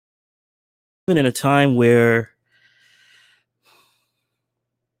in a time where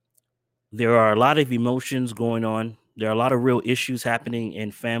there are a lot of emotions going on. There are a lot of real issues happening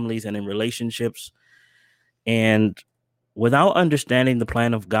in families and in relationships. And without understanding the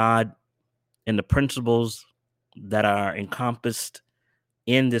plan of God and the principles that are encompassed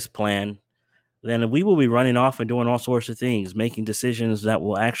in this plan, then we will be running off and doing all sorts of things, making decisions that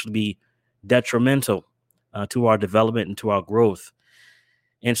will actually be detrimental to our development and to our growth.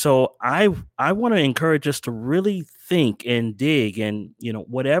 And so I want to encourage us to really think and dig and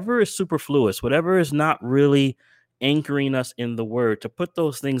whatever is superfluous, whatever is not really anchoring us in the word, to put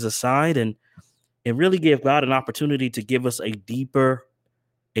those things aside and really give God an opportunity to give us a deeper,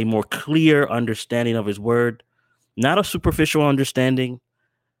 a more clear understanding of his word, not a superficial understanding,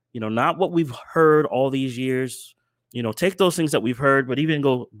 not what we've heard all these years. Take those things that we've heard, but even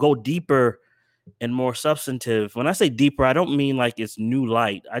go deeper and more substantive. When I say deeper, I don't mean like it's new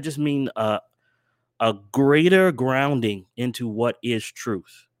light. I just mean a greater grounding into what is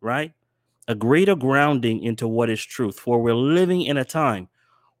truth, right? A greater grounding into what is truth. For we're living in a time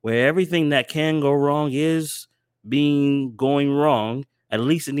where everything that can go wrong is going wrong, at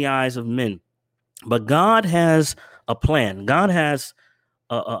least in the eyes of men. But God has a plan. God has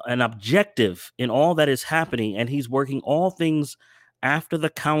an objective in all that is happening, and he's working all things after the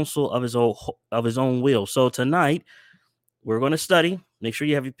counsel of his own will. So tonight we're going to study. Make sure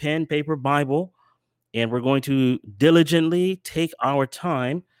you have your pen, paper, Bible, and we're going to diligently take our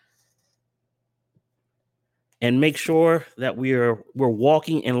time and make sure that we're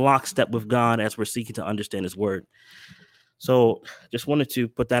walking in lockstep with God as we're seeking to understand his word. So just wanted to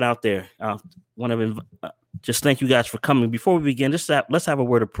put that out there. Just thank you guys for coming. Before we begin, let's have a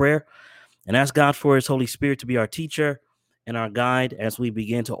word of prayer and ask God for his Holy Spirit to be our teacher and our guide as we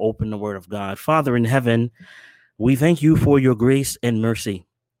begin to open the word of God. Father in heaven, we thank you for your grace and mercy.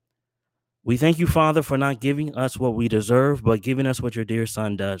 We thank you, Father, for not giving us what we deserve, but giving us what your dear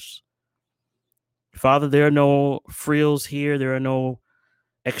son does. Father, there are no frills here. There are no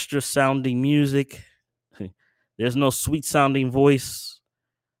extra sounding music. There's no sweet sounding voice.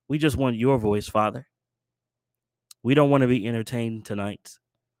 We just want your voice, Father. We don't want to be entertained tonight.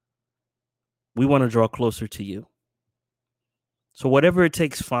 We want to draw closer to you. So whatever it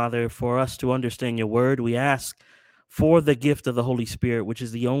takes, Father, for us to understand your word, we ask for the gift of the Holy Spirit, which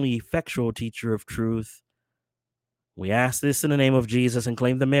is the only effectual teacher of truth. We ask this in the name of Jesus and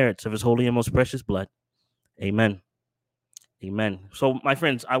claim the merits of his holy and most precious blood. Amen. Amen. So, my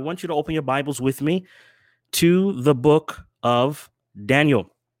friends, I want you to open your Bibles with me to the book of Daniel.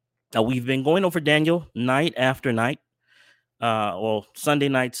 Now, we've been going over Daniel night after night, Sunday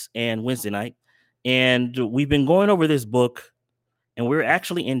nights and Wednesday night. And we've been going over this book, and we're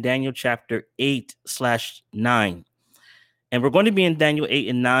actually in Daniel chapter 8/9. And we're going to be in Daniel 8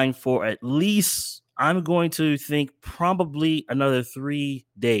 and 9 for at least, I'm going to think, probably another 3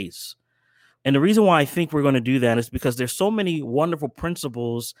 days. And the reason why I think we're going to do that is because there's so many wonderful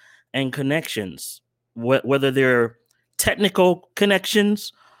principles and connections, whether they're technical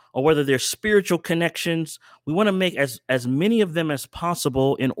connections or whether they're spiritual connections. We want to make as many of them as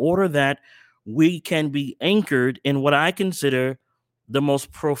possible in order that we can be anchored in what I consider the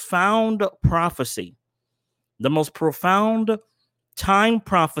most profound prophecy, the most profound time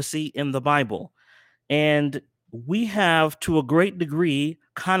prophecy in the Bible. And we have, to a great degree,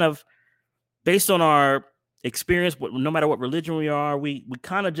 kind of based on our experience, no matter what religion we are, we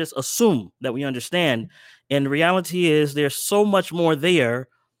kind of just assume that we understand. And the reality is there's so much more there,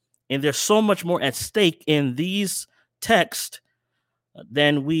 and there's so much more at stake in these texts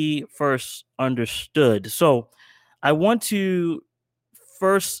than we first understood. So I want to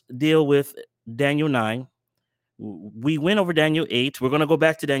first deal with Daniel 9. We went over Daniel 8. We're going to go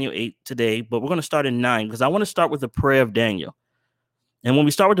back to Daniel 8 today, but we're going to start in 9 because I want to start with the prayer of Daniel. And when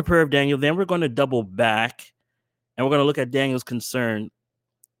we start with the prayer of Daniel, then we're going to double back and we're going to look at Daniel's concern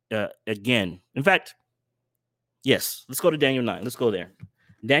again. In fact, yes, let's go to Daniel 9. Let's go there.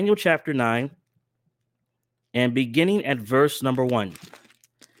 Daniel chapter 9 and beginning at verse number 1.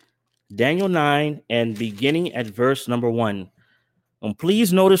 Daniel 9 and beginning at verse number 1. And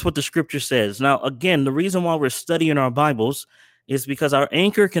please notice what the scripture says. Now, again, the reason why we're studying our Bibles is because our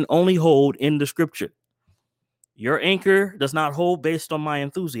anchor can only hold in the scripture. Your anchor does not hold based on my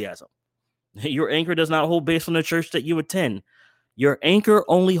enthusiasm. Your anchor does not hold based on the church that you attend. Your anchor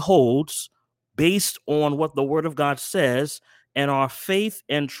only holds based on what the word of God says and our faith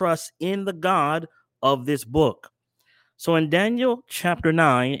and trust in the God of this book. So in Daniel chapter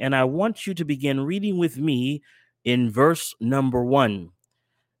 9, and I want you to begin reading with me in verse number 1.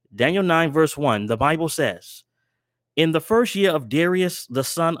 Daniel 9 verse 1, the Bible says, in the first year of Darius, the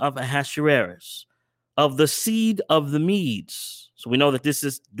son of Ahasuerus, of the seed of the Medes. So we know that this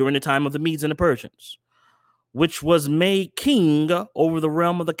is during the time of the Medes and the Persians, which was made king over the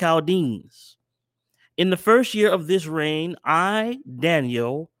realm of the Chaldeans. In the first year of this reign, I,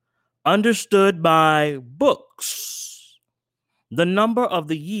 Daniel, understood by books the number of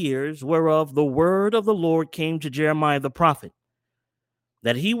the years whereof the word of the Lord came to Jeremiah the prophet,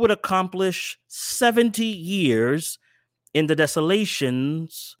 that he would accomplish 70 years in the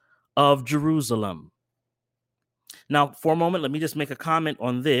desolations of Jerusalem. Now, for a moment, let me just make a comment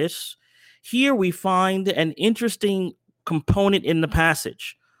on this. Here we find an interesting component in the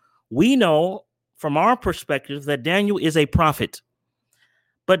passage. We know from our perspective that Daniel is a prophet.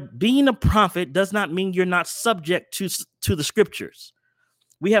 But being a prophet does not mean you're not subject to the scriptures.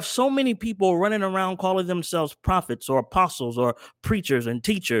 We have so many people running around calling themselves prophets or apostles or preachers and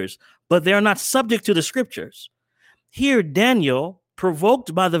teachers, but they're not subject to the scriptures. Here, Daniel,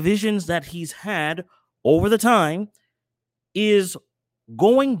 provoked by the visions that he's had over the time, is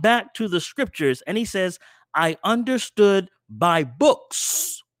going back to the scriptures, and he says, I understood by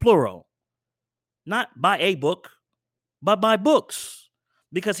books, plural, not by a book, but by books,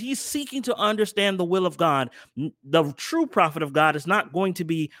 because he's seeking to understand the will of God. The true prophet of God is not going to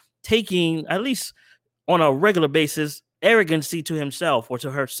be taking, at least on a regular basis, arrogancy to himself or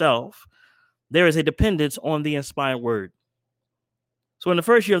to herself. There is a dependence on the inspired word. So in the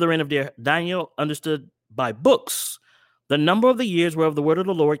first year of the reign of Daniel understood by books the number of the years whereof the word of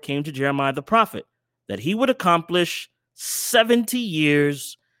the Lord came to Jeremiah the prophet, that he would accomplish 70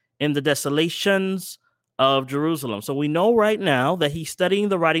 years in the desolations of Jerusalem. So we know right now that he's studying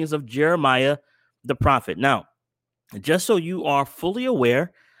the writings of Jeremiah the prophet. Now, just so you are fully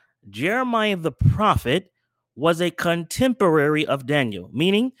aware, Jeremiah the prophet was a contemporary of Daniel,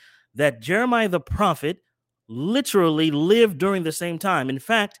 meaning that Jeremiah the prophet literally lived during the same time. In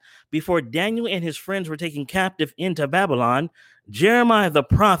fact, before Daniel and his friends were taken captive into Babylon, Jeremiah the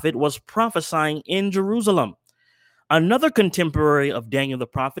prophet was prophesying in Jerusalem. Another contemporary of Daniel the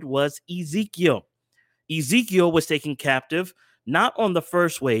prophet was Ezekiel. Ezekiel was taken captive, not on the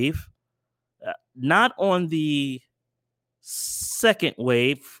first wave, not on the second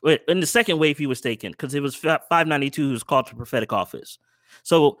wave. In the second wave, he was taken because it was 592 who was called to prophetic office.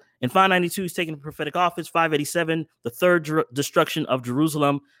 So in 592, he's taken to prophetic office. 587, the third destruction of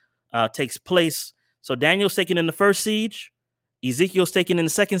Jerusalem takes place. So Daniel's taken in the first siege. Ezekiel's taken in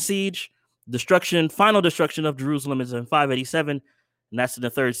the second siege. Final destruction of Jerusalem is in 587, and that's in the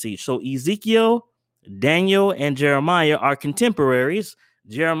third siege. So Ezekiel, Daniel, and Jeremiah are contemporaries,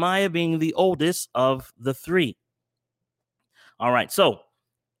 Jeremiah being the oldest of the three. All right, so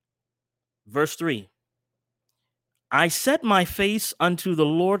verse 3. I set my face unto the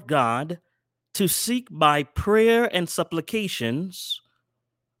Lord God to seek by prayer and supplications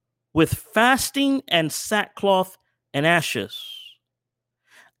with fasting and sackcloth and ashes.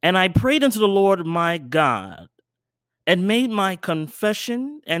 And I prayed unto the Lord my God and made my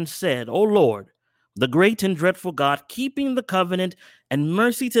confession and said, O Lord, the great and dreadful God, keeping the covenant and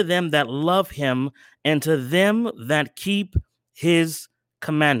mercy to them that love him and to them that keep his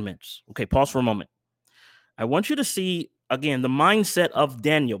commandments. Okay, pause for a moment. I want you to see, again, the mindset of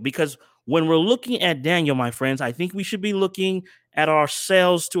Daniel, because when we're looking at Daniel, my friends, I think we should be looking at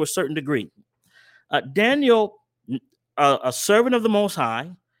ourselves to a certain degree. Daniel, a servant of the Most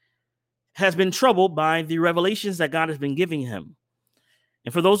High, has been troubled by the revelations that God has been giving him.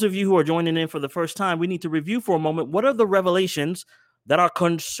 And for those of you who are joining in for the first time, we need to review for a moment what are the revelations that are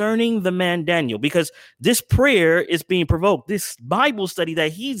concerning the man Daniel, because this prayer is being provoked. This Bible study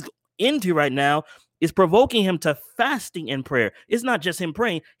that he's into right now is provoking him to fasting and prayer. It's not just him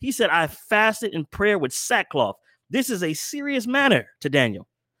praying. He said, I fasted in prayer with sackcloth. This is a serious matter to Daniel.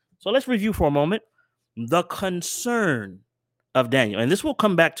 So let's review for a moment the concern of Daniel. And this will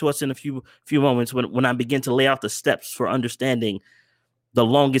come back to us in a few moments when I begin to lay out the steps for understanding the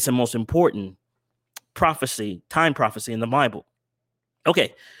longest and most important time prophecy in the Bible.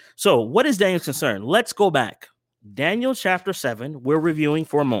 Okay, so what is Daniel's concern? Let's go back. Daniel chapter 7, we're reviewing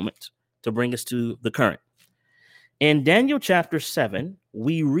for a moment to bring us to the current. In Daniel chapter 7,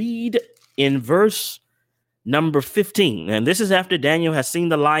 we read in verse number 15, and this is after Daniel has seen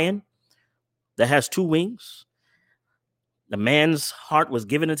the lion that has two wings. The man's heart was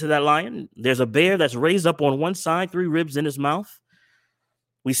given into that lion. There's a bear that's raised up on one side, 3 ribs in his mouth.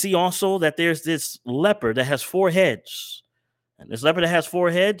 We see also that there's this leopard that has 4 heads. And this leopard that has 4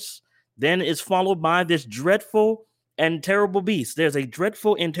 heads then is followed by this dreadful and terrible beast. There's a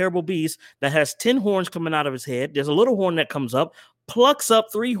dreadful and terrible beast that has 10 horns coming out of his head. There's a little horn that comes up, plucks up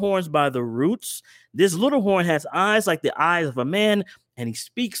 3 horns by the roots. This little horn has eyes like the eyes of a man, and he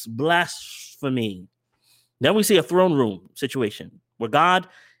speaks blasphemy. Then we see a throne room situation where God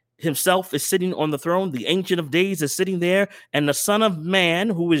himself is sitting on the throne. The Ancient of Days is sitting there, and the Son of Man,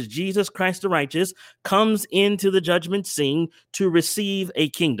 who is Jesus Christ the righteous, comes into the judgment scene to receive a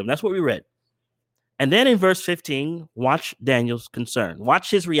kingdom. That's what we read. And then in verse 15, watch Daniel's concern.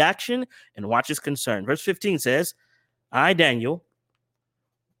 Watch his reaction and watch his concern. Verse 15 says, I, Daniel,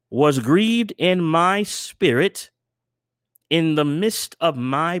 was grieved in my spirit in the midst of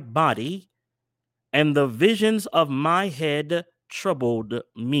my body, and the visions of my head troubled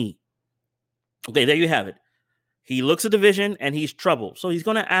me. Okay, there you have it. He looks at the vision and he's troubled. So he's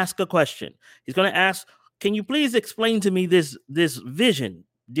going to ask a question. He's going to ask, can you please explain to me this vision,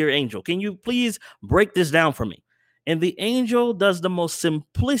 dear angel? Can you please break this down for me? And the angel does the most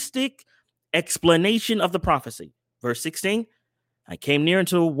simplistic explanation of the prophecy. Verse 16, I came near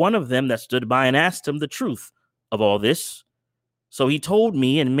unto one of them that stood by and asked him the truth of all this. So he told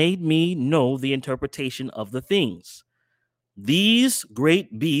me and made me know the interpretation of the things. These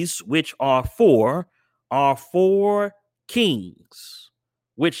great beasts, which are 4 kings,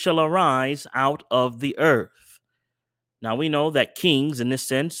 which shall arise out of the earth. Now we know that kings, in this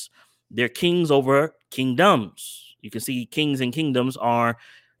sense, they're kings over kingdoms. You can see kings and kingdoms are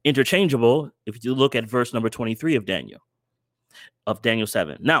interchangeable if you look at verse number 23 of Daniel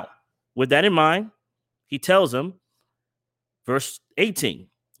 7. Now, with that in mind, he tells them, verse 18,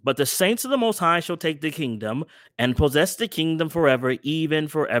 but the saints of the Most High shall take the kingdom and possess the kingdom forever, even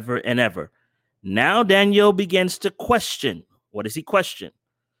forever and ever. Now Daniel begins to question. What does he question?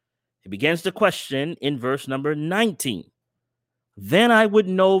 He begins to question in verse number 19. Then I would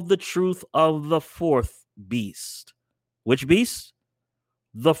know the truth of the 4th beast. Which beast?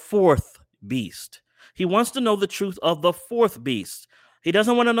 The 4th beast. He wants to know the truth of the 4th beast. He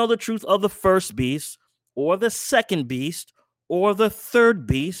doesn't want to know the truth of the 1st beast or the 2nd beast or the 3rd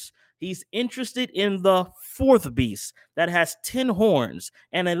beast. He's interested in the 4th beast that has 10 horns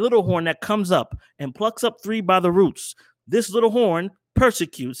and a little horn that comes up and plucks up 3 by the roots. This little horn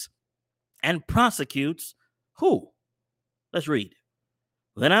persecutes and prosecutes who? Let's read.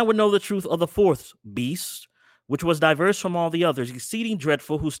 Then I would know the truth of the 4th beast, which was diverse from all the others, exceeding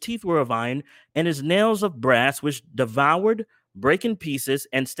dreadful, whose teeth were of iron, and his nails of brass, which devoured, brake in pieces,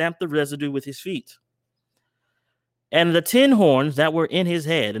 and stamped the residue with his feet. And the 10 horns that were in his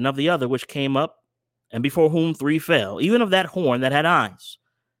head, and of the other which came up, and before whom 3 fell, even of that horn that had eyes,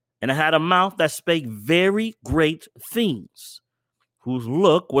 and it had a mouth that spake very great things, whose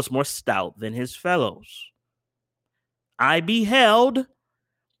look was more stout than his fellows. I beheld,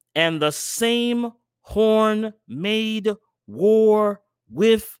 and the same horn made war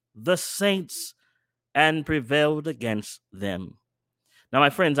with the saints and prevailed against them. Now, my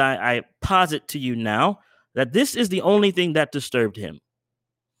friends, I posit to you now that this is the only thing that disturbed him.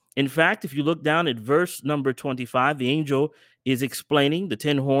 In fact, if you look down at verse number 25, the angel is explaining the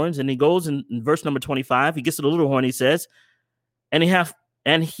 10 horns, and he goes in verse number 25, he gets to the little horn, he says,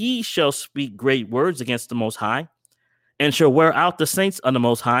 and he shall speak great words against the Most High, and shall wear out the saints of the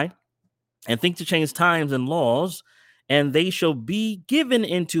Most High, and think to change times and laws, and they shall be given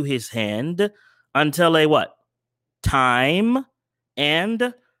into his hand until a what? Time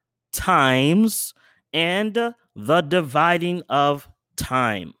and times and the dividing of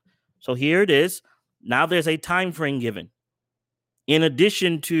time. So here it is. Now there's a time frame given. In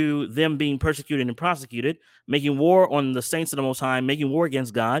addition to them being persecuted and prosecuted, making war on the saints of the Most High, making war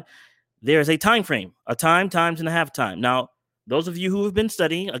against God, there's a time frame, a time, times, and a half time. Now, those of you who have been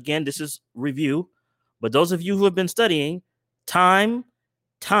studying, again, this is review, but those of you who have been studying, time,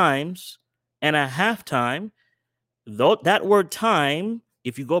 times, and a half time, though that word time,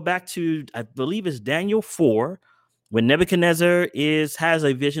 if you go back to, I believe it's Daniel 4, when Nebuchadnezzar has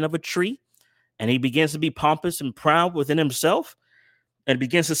a vision of a tree, and he begins to be pompous and proud within himself, and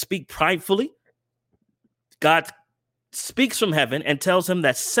begins to speak pridefully, God speaks from heaven and tells him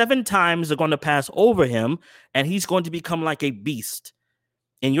that 7 times are going to pass over him, and he's going to become like a beast.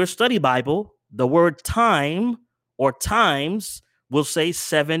 In your study Bible, the word time or times will say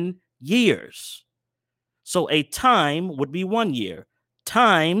 7 years. So a time would be 1 year.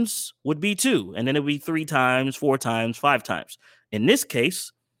 Times would be 2, and then it would be 3 times, 4 times, 5 times. In this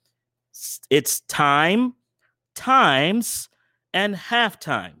case, it's time, times, and half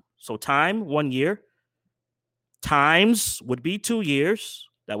time. So time, 1 year. Times would be 2 years.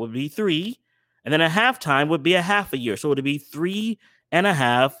 That would be 3. And then a half time would be a half a year. So it would be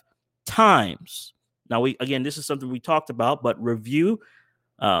 3.5 times. Now, this is something we talked about, but review,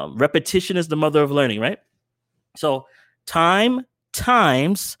 repetition is the mother of learning, right? So time,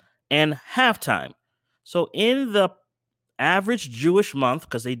 times, and halftime. So in the average Jewish month,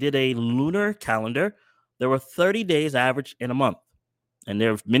 because they did a lunar calendar, there were 30 days average in a month. And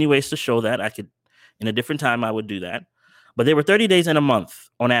there are many ways to show that. I could, in a different time, I would do that. But there were 30 days in a month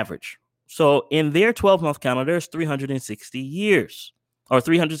on average. So in their 12-month calendar, it's 360 years, or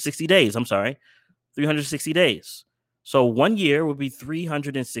 360 days. I'm sorry, 360 days. So 1 year would be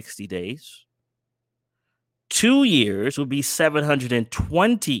 360 days. 2 years would be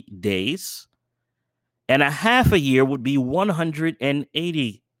 720 days. And a half a year would be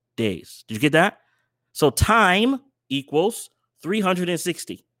 180 days. Did you get that? So time equals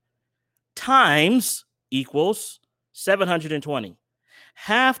 360 times equals 720.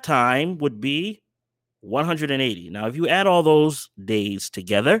 Halftime would be 180. Now, if you add all those days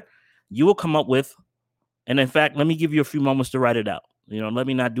together, you will come up with, and in fact, let me give you a few moments to write it out. Let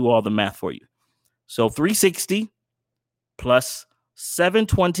me not do all the math for you. So 360 plus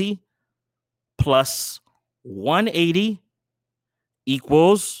 720 plus 180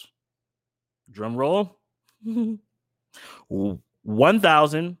 equals, drum roll,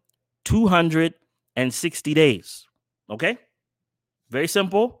 1,260 days. Okay? Very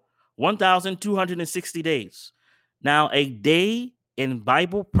simple. 1,260 days. Now, a day in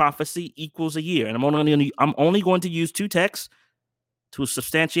Bible prophecy equals a year. And I'm only going to use 2 texts to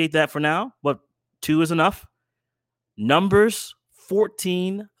substantiate that for now, but 2 is enough. Numbers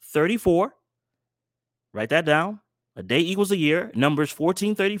 14:34. Write that down. A day equals a year. Numbers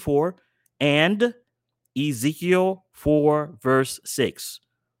 14:34 and Ezekiel 4 verse 6.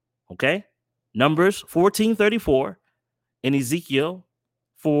 Okay? Numbers 14:34 and Ezekiel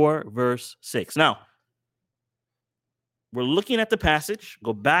 4 verse 6. Now, we're looking at the passage.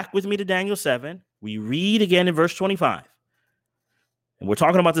 Go back with me to Daniel 7. We read again in verse 25. And we're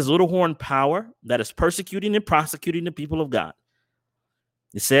talking about this little horn power that is persecuting and prosecuting the people of God.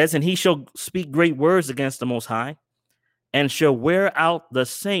 It says, and he shall speak great words against the Most High, and shall wear out the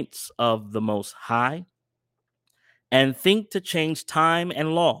saints of the Most High, and think to change time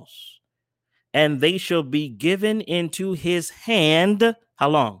and laws. And they shall be given into his hand. How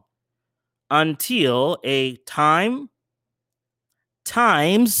long? Until a time,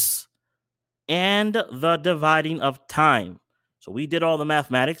 times, and the dividing of time. So we did all the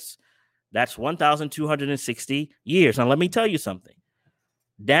mathematics. That's 1,260 years. Now, let me tell you something.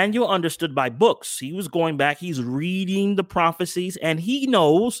 Daniel understood by books. He was going back. He's reading the prophecies, and he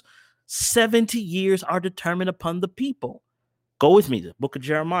knows 70 years are determined upon the people. Go with me to the book of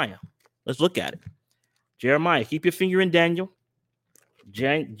Jeremiah. Let's look at it. Jeremiah, keep your finger in Daniel.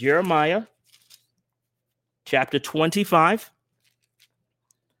 Jeremiah, chapter 25.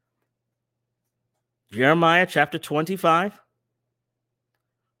 Jeremiah, chapter 25.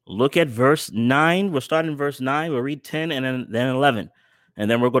 Look at verse 9. We'll start in verse 9. We'll read 10 and then 11. And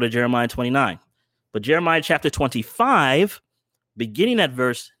then we'll go to Jeremiah 29. But Jeremiah chapter 25, beginning at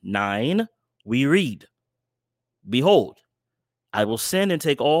verse 9, we read, Behold, I will send and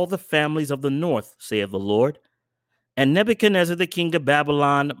take all the families of the north, saith the Lord, and Nebuchadnezzar the king of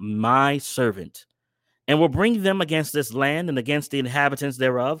Babylon, my servant, and will bring them against this land and against the inhabitants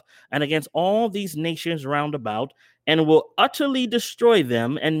thereof, and against all these nations round about, and will utterly destroy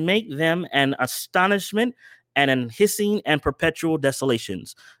them and make them an astonishment and an hissing and perpetual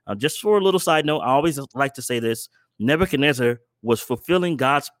desolations. Just for a little side note, I always like to say this. Nebuchadnezzar was fulfilling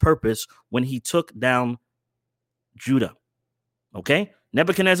God's purpose when he took down Judah. Okay?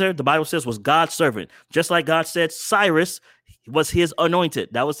 Nebuchadnezzar, the Bible says, was God's servant. Just like God said, Cyrus was his anointed.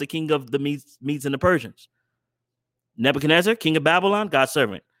 That was the king of the Medes and the Persians. Nebuchadnezzar, king of Babylon, God's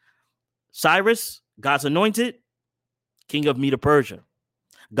servant. Cyrus, God's anointed, king of Medo Persia.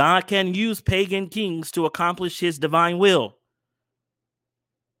 God can use pagan kings to accomplish his divine will.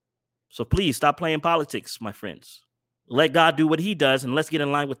 So please stop playing politics, my friends. Let God do what he does, and let's get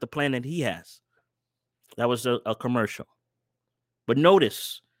in line with the plan that he has. That was a commercial. But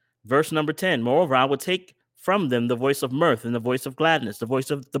notice verse number 10. Moreover, I will take from them the voice of mirth and the voice of gladness, the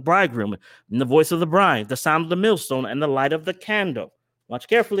voice of the bridegroom and the voice of the bride, the sound of the millstone and the light of the candle. Watch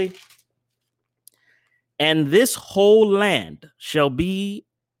carefully. And this whole land shall be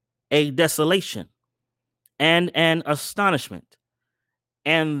a desolation and an astonishment.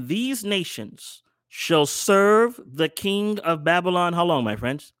 And these nations shall serve the king of Babylon. How long, my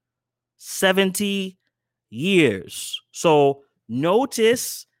friends? 70 years. So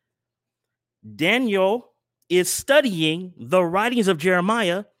notice Daniel is studying the writings of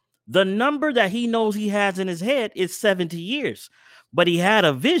Jeremiah. The number that he knows he has in his head is 70 years. But he had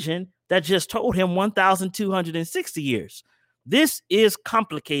a vision that just told him 1,260 years. This is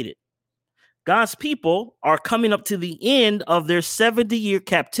complicated. God's people are coming up to the end of their 70-year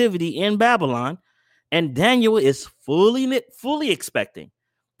captivity in Babylon, and Daniel is fully expecting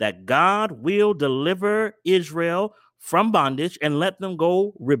that God will deliver Israel from bondage and let them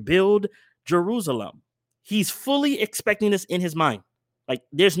go rebuild Jerusalem. He's fully expecting this in his mind. Like,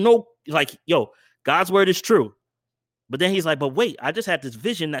 there's no, like, yo, God's word is true. But then he's like, but wait, I just had this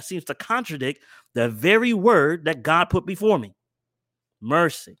vision that seems to contradict the very word that God put before me.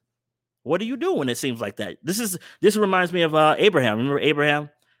 Mercy. What do you do when it seems like that? This reminds me of Abraham. Remember Abraham?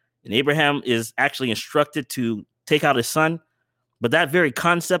 And Abraham is actually instructed to take out his son. But that very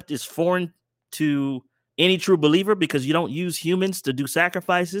concept is foreign to any true believer because you don't use humans to do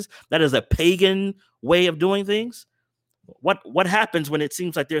sacrifices. That is a pagan way of doing things. What happens when it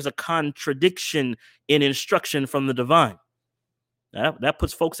seems like there's a contradiction in instruction from the divine? That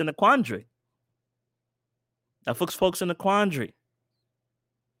puts folks in a quandary.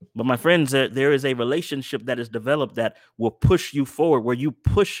 But my friends, there is a relationship that is developed that will push you forward, where you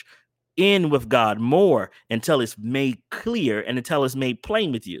push in with God more until it's made clear and until it's made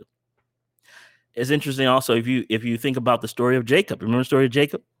plain with you. It's interesting also if you think about the story of Jacob. Remember the story of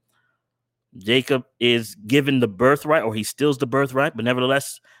Jacob? Jacob is given the birthright, or he steals the birthright, but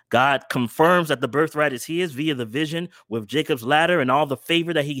nevertheless, God confirms that the birthright is his via the vision with Jacob's ladder and all the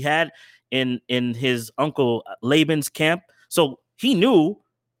favor that he had in his uncle Laban's camp. So he knew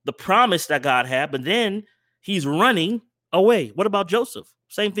the promise that God had, but then he's running away. What about Joseph?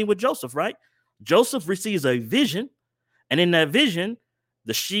 Same thing with Joseph, right? Joseph receives a vision, and in that vision,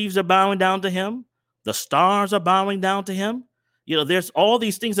 the sheaves are bowing down to him. The stars are bowing down to him. There's all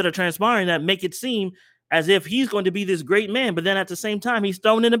these things that are transpiring that make it seem as if he's going to be this great man, but then at the same time, he's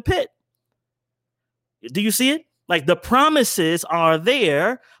thrown in a pit. Do you see it? Like, the promises are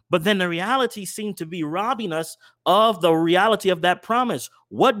there, but then the reality seems to be robbing us of the reality of that promise.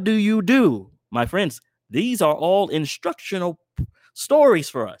 What do you do, my friends? These are all instructional stories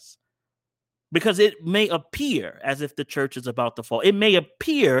for us, because it may appear as if the church is about to fall. It may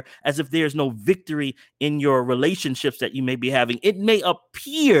appear as if there's no victory in your relationships that you may be having. It may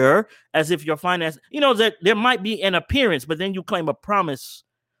appear as if your finance, that there might be an appearance, but then you claim a promise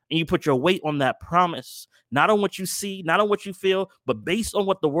and you put your weight on that promise, not on what you see, not on what you feel, but based on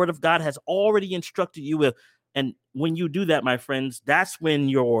what the word of God has already instructed you with. And when you do that, my friends, that's when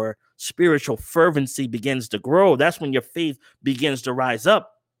your spiritual fervency begins to grow. That's when your faith begins to rise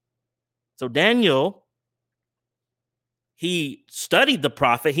up. So Daniel, he studied the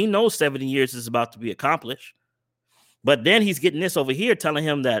prophet. He knows 70 years is about to be accomplished. But then he's getting this over here telling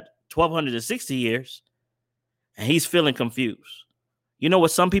him that 1,260 years, and he's feeling confused. You know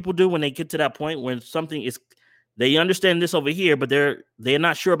what some people do when they get to that point when something is, they understand this over here, but they're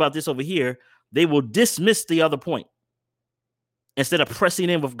not sure about this over here. They will dismiss the other point instead of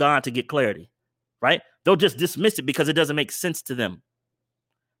pressing in with God to get clarity, right? They'll just dismiss it because it doesn't make sense to them.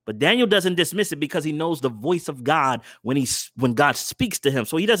 But Daniel doesn't dismiss it because he knows the voice of God when God speaks to him.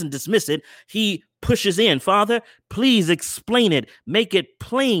 So he doesn't dismiss it. He pushes in. Father, please explain it. Make it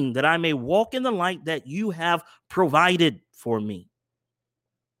plain that I may walk in the light that you have provided for me.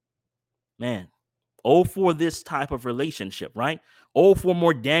 Man, oh, for this type of relationship, right? Oh, for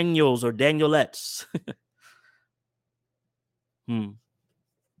more Daniels or Danielettes. Go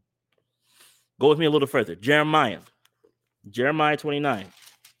with me a little further. Jeremiah 29.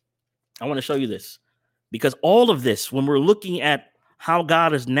 I want to show you this because all of this, when we're looking at how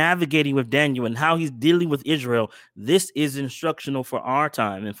God is navigating with Daniel and how he's dealing with Israel, this is instructional for our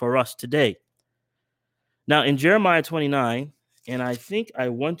time and for us today. Now, in Jeremiah 29, and I think I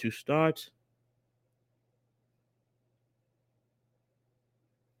want to start.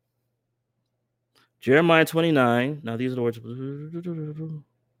 Jeremiah 29. Now, these are the words.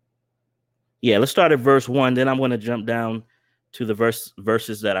 Yeah, let's start at verse 1. Then I'm going to jump down to the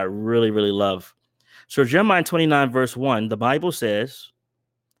verses that I really, really love. So Jeremiah 29, verse 1, the Bible says,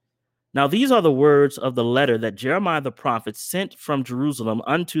 now these are the words of the letter that Jeremiah the prophet sent from Jerusalem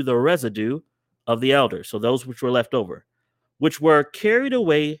unto the residue of the elders, so those which were left over, which were carried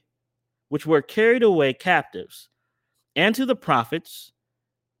away captives, and to the prophets,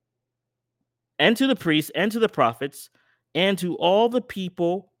 and to the priests, and to the prophets, and to all the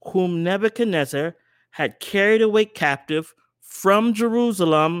people whom Nebuchadnezzar had carried away captive from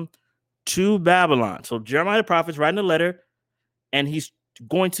Jerusalem to Babylon. So Jeremiah the prophet is writing a letter, and he's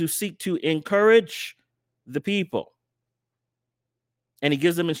going to seek to encourage the people. And he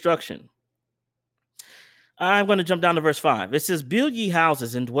gives them instruction. I'm going to jump down to verse 5. It says, build ye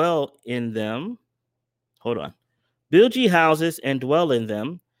houses and dwell in them. Hold on. Build ye houses and dwell in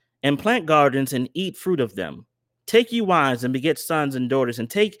them, and plant gardens and eat fruit of them. Take ye wives and beget sons and daughters, and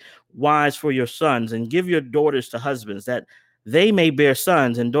take wives for your sons, and give your daughters to husbands, that they may bear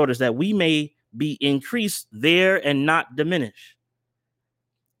sons and daughters, that we may be increased there and not diminish.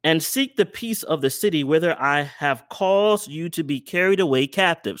 And seek the peace of the city, whither I have caused you to be carried away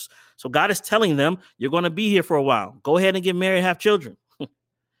captives. So God is telling them, you're going to be here for a while. Go ahead and get married, have children.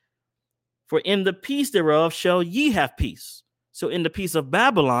 For in the peace thereof shall ye have peace. So in the peace of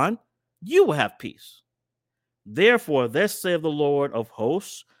Babylon, you will have peace. Therefore, thus saith the Lord of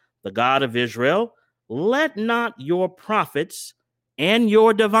hosts, the God of Israel, let not your prophets and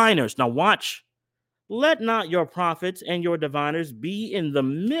your diviners, now watch, let not your prophets and your diviners be in the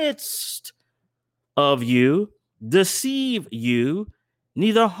midst of you, deceive you,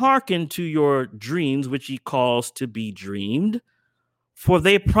 neither hearken to your dreams, which ye cause to be dreamed. For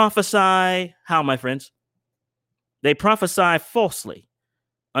they prophesy, how, my friends? They prophesy falsely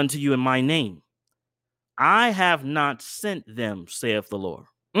unto you in my name. I have not sent them, saith the Lord.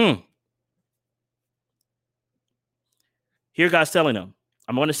 Here God's telling them,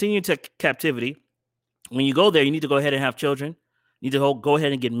 I'm going to send you into captivity. When you go there, you need to go ahead and have children. You need to go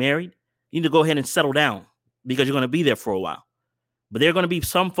ahead and get married. You need to go ahead and settle down because you're going to be there for a while. But there are going to be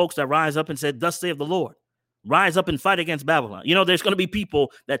some folks that rise up and say, thus saith the Lord. Rise up and fight against Babylon. You know, there's going to be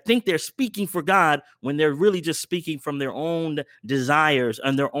people that think they're speaking for God when they're really just speaking from their own desires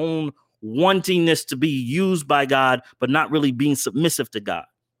and their own wantingness to be used by God, but not really being submissive to God.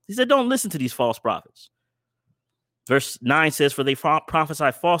 He said, don't listen to these false prophets. Verse 9 says, for they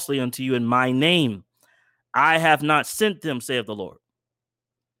prophesy falsely unto you in my name. I have not sent them, saith the Lord.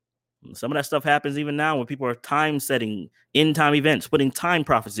 Some of that stuff happens even now when people are time setting, end time events, putting time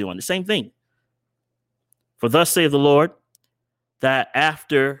prophecy on. The same thing. For thus saith the Lord, that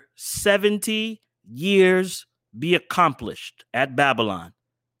after 70 years be accomplished at Babylon,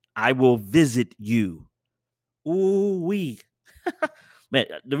 I will visit you. Ooh-wee. Man,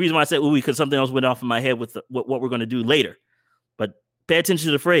 the reason why I said ooh-wee, because something else went off in my head with what we're going to do later. But pay attention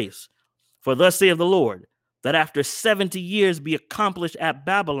to the phrase. For thus saith the Lord, that after 70 years be accomplished at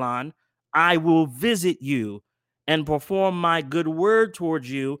Babylon, I will visit you and perform my good word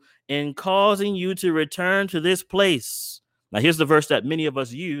towards you in causing you to return to this place. Now, here's the verse that many of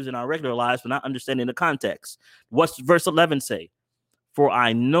us use in our regular lives, but not understanding the context. What's verse 11 say? For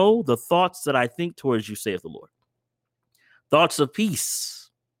I know the thoughts that I think towards you, saith the Lord. Thoughts of peace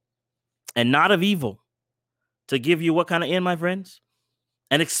and not of evil, to give you what kind of end, my friends?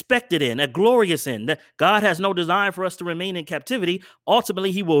 An expected end, a glorious end. That God has no desire for us to remain in captivity.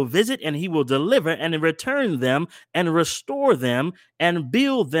 Ultimately, he will visit and he will deliver and return them and restore them and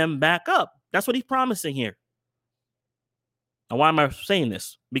build them back up. That's what he's promising here. Now, why am I saying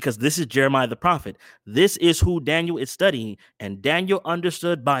this? Because this is Jeremiah the prophet. This is who Daniel is studying. And Daniel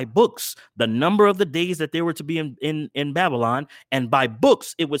understood by books the number of the days that they were to be in Babylon. And by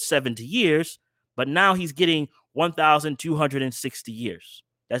books, it was 70 years. But now he's getting 1,260 years.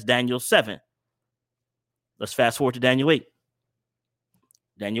 That's Daniel 7. Let's fast forward to Daniel 8.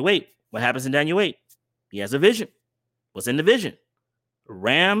 Daniel 8. What happens in Daniel 8? He has a vision. What's in the vision? A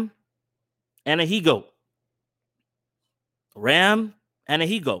ram and a he-goat. Ram and a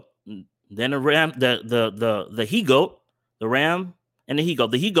he-goat. Then a ram, the he-goat, the ram and the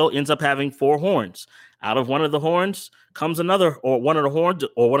he-goat. The he-goat ends up having 4 horns. Out of one of the horns comes another, or one of the horns,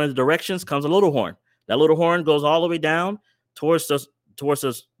 or one of the directions comes a little horn. That little horn goes all the way down towards the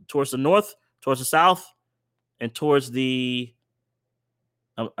north, towards the south, and towards the.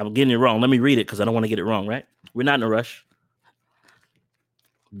 I'm getting it wrong. Let me read it because I don't want to get it wrong. Right? We're not in a rush.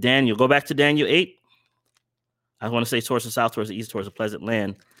 Daniel, go back to Daniel 8. I want to say towards the south, towards the east, towards the pleasant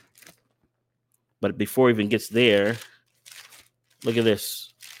land. But before it even gets there, look at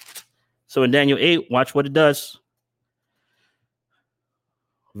this. So in Daniel 8, watch what it does.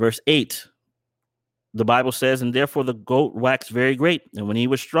 Verse 8. The Bible says, and therefore the goat waxed very great. And when he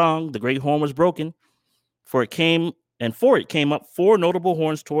was strong, the great horn was broken. For it came up 4 notable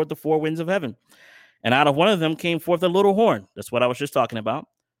horns toward the 4 winds of heaven. And out of one of them came forth a little horn. That's what I was just talking about,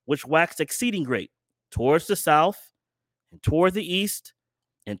 which waxed exceeding great towards the south and toward the east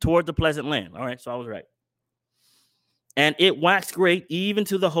and toward the pleasant land. All right, so I was right. And it waxed great even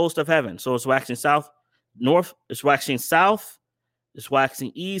to the host of heaven. So it's waxing north, it's waxing south, it's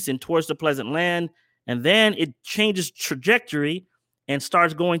waxing east and towards the pleasant land. And then it changes trajectory and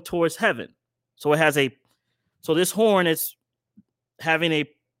starts going towards heaven. So this horn is having a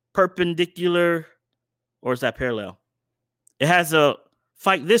perpendicular, or is that parallel? It has a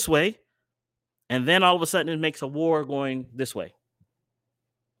fight this way, and then all of a sudden it makes a war going this way.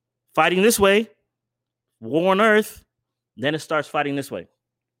 Fighting this way, war on earth, then it starts fighting this way.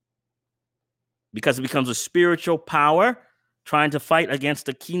 because it becomes a spiritual power trying to fight against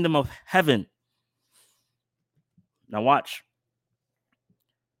the kingdom of heaven. Now watch.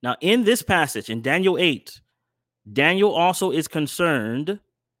 Now in this passage, in Daniel 8, Daniel also is concerned,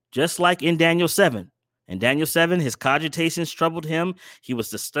 just like in Daniel 7. In Daniel 7, his cogitations troubled him. He was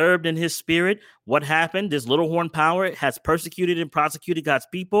disturbed in his spirit. What happened? This little horn power has persecuted and prosecuted God's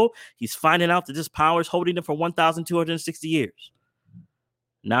people. He's finding out that this power is holding them for 1,260 years.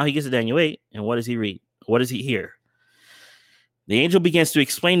 Now he gets to Daniel 8, and what does he read? What does he hear? The angel begins to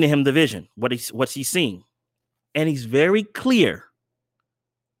explain to him the vision, what's he seeing. And he's very clear.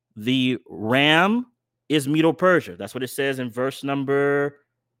 The ram is Medo-Persia. That's what it says in verse number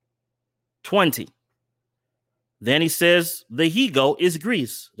 20. Then he says the he-goat is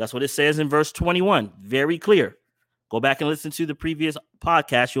Greece. That's what it says in verse 21. Very clear. Go back and listen to the previous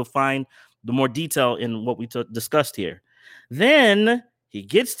podcast. You'll find the more detail in what we discussed here. Then he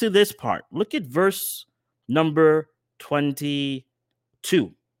gets to this part. Look at verse number 22.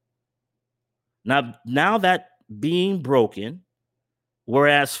 Now that being broken,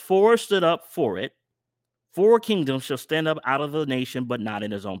 whereas 4 stood up for it, 4 kingdoms shall stand up out of the nation, but not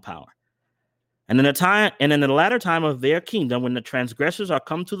in his own power. And in the latter time of their kingdom, when the transgressors are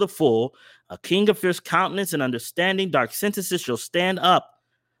come to the full, a king of fierce countenance and understanding, dark sentences shall stand up,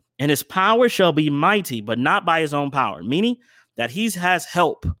 and his power shall be mighty, but not by his own power. Meaning that he has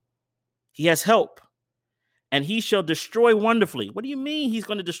help. He has help. And he shall destroy wonderfully. What do you mean he's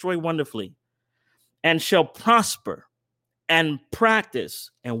going to destroy wonderfully? And shall prosper and practice.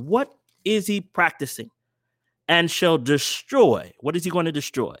 And what is he practicing? And shall destroy. What is he going to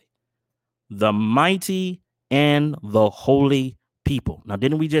destroy? The mighty and the holy people. Now,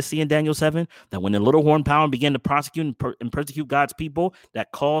 didn't we just see in Daniel 7 that when the little horn power began to prosecute and persecute God's people,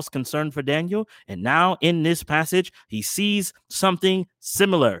 that caused concern for Daniel? And now in this passage, he sees something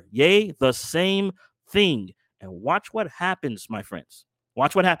similar. Yea, the same thing. And watch what happens, my friends.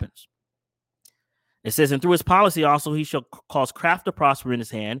 Watch what happens. It says, and through his policy also he shall cause craft to prosper in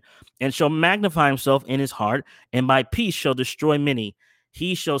his hand, and shall magnify himself in his heart, and by peace shall destroy many.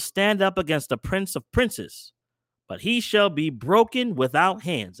 He shall stand up against the prince of princes, but he shall be broken without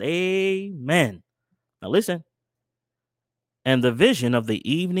hands. Amen. Now listen. And the vision of the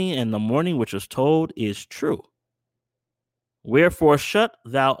evening and the morning which was told is true. Wherefore shut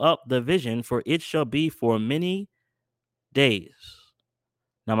thou up the vision, for it shall be for many days.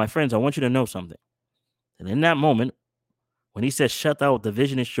 Now, my friends, I want you to know something. And in that moment, when he says, shut thou up the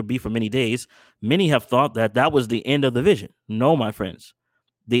vision, it shall be for many days, many have thought that that was the end of the vision. No, my friends.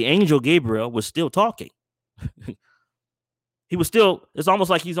 The angel Gabriel was still talking. He was still, it's almost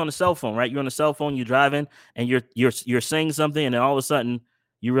like he's on a cell phone, right? You're on a cell phone, you're driving, and you're saying something, and then all of a sudden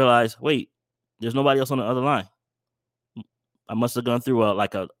you realize, wait, there's nobody else on the other line. I must have gone through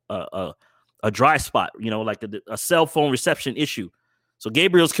a dry spot, like a cell phone reception issue. So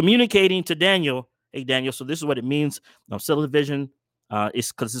Gabriel's communicating to Daniel, hey, Daniel, so this is what it means. Still the vision,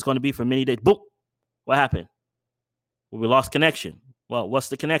 it's because it's going to be for many days. Boom. What happened? Well, we lost connection. Well, what's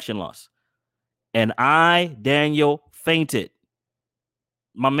the connection loss? And I, Daniel, fainted.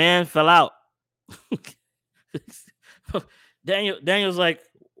 My man fell out. Daniel's like,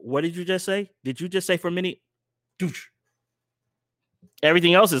 what did you just say? Did you just say for many?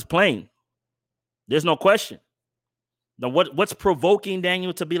 Everything else is plain. There's no question. Now, what's provoking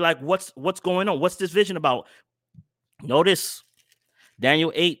Daniel to be like, what's going on? What's this vision about? Notice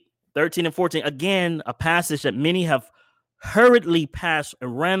Daniel 8, 13 and 14. Again, a passage that many have hurriedly passed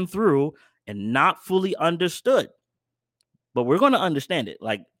and ran through and not fully understood. But we're going to understand it.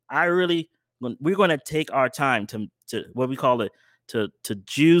 Like, we're going to take our time to what we call it, to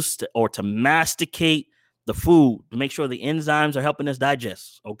juice or to masticate the food to make sure the enzymes are helping us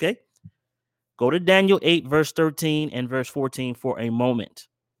digest. Okay. Go to Daniel 8, verse 13 and verse 14 for a moment.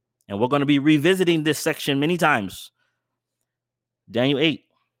 And we're going to be revisiting this section many times. Daniel 8,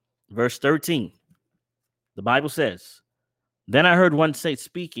 verse 13. The Bible says, then I heard one saint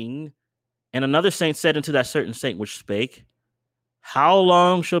speaking, and another saint said unto that certain saint which spake, how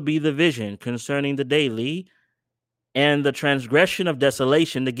long shall be the vision concerning the daily and the transgression of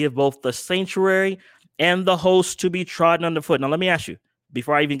desolation, to give both the sanctuary and the host to be trodden underfoot? Now, let me ask you,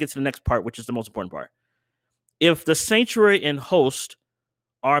 before I even get to the next part, which is the most important part. If the sanctuary and host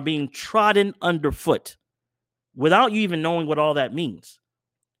are being trodden underfoot without you even knowing what all that means,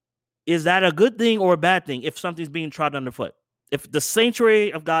 is that a good thing or a bad thing if something's being trodden underfoot? If the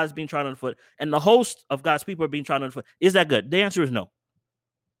sanctuary of God is being trodden underfoot and the host of God's people are being trodden underfoot, is that good? The answer is no.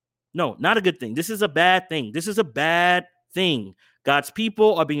 No, not a good thing. This is a bad thing. This is a bad thing. God's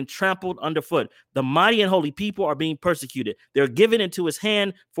people are being trampled underfoot. The mighty and holy people are being persecuted. They're given into his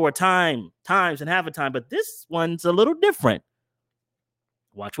hand for a time, times and half a time. But this one's a little different.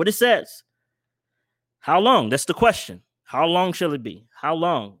 Watch what it says. How long? That's the question. How long shall it be? How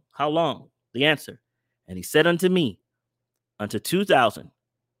long? How long? The answer. And he said unto me, unto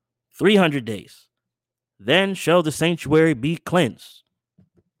 2,300 days. Then shall the sanctuary be cleansed.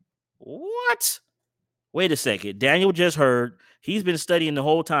 What? Wait a second. Daniel just heard. He's been studying the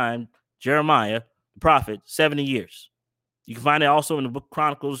whole time. Jeremiah, the prophet, 70 years. You can find it also in the book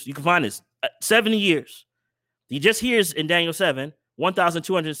Chronicles. You can find this 70 years. He just hears in Daniel 7,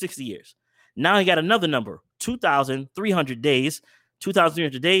 1,260 years. Now he got another number, 2,300 days.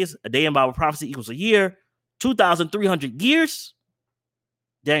 2,300 days, a day in Bible prophecy equals a year. 2,300 years.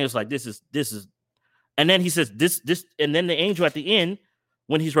 Daniel's like, this is, and then he says this, and then the angel at the end,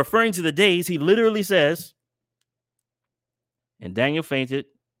 when he's referring to the days, he literally says, and Daniel fainted,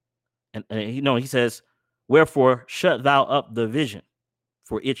 and he says, wherefore shut thou up the vision,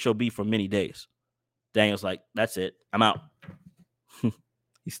 for it shall be for many days. Daniel's like, that's it, I'm out. He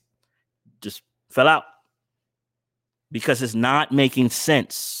just fell out because it's not making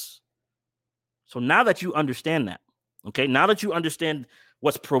sense. So now that you understand that, okay, now that you understand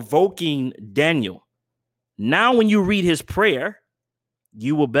what's provoking Daniel, now when you read his prayer,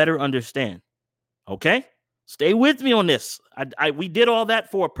 you will better understand. Okay? Stay with me on this. We did all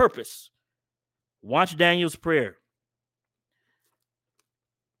that for a purpose. Watch Daniel's prayer.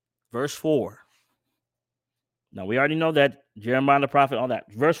 Verse 4. Now, we already know that Jeremiah the prophet, all that.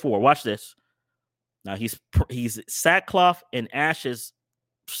 Verse 4, watch this. Now, he's sackcloth and ashes,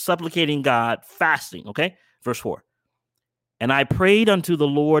 supplicating God, fasting, okay? Verse 4. And I prayed unto the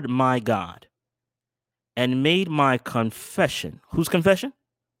Lord my God and made my confession. Whose confession?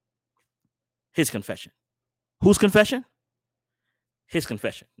 His confession. Whose confession? His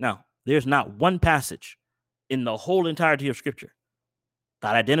confession. Now, there's not one passage in the whole entirety of Scripture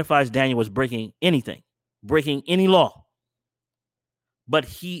that identifies Daniel as breaking anything, breaking any law. But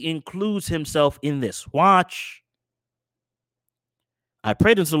he includes himself in this. Watch. I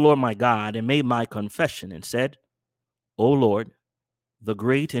prayed unto the Lord my God and made my confession and said, O Lord, the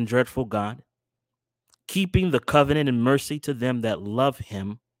great and dreadful God, keeping the covenant and mercy to them that love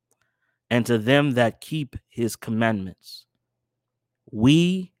him and to them that keep his commandments.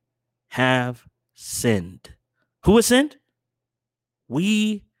 We have sinned. Who has sinned?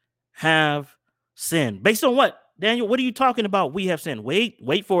 We have sinned. Based on what? Daniel, what are you talking about? We have sinned.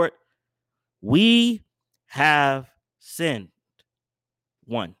 Wait for it. We have sinned.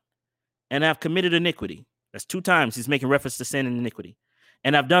 1. And have committed iniquity. That's 2 times he's making reference to sin and iniquity.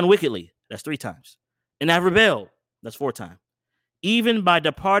 And I've done wickedly. That's 3 times. And I've rebelled. That's 4 times. Even by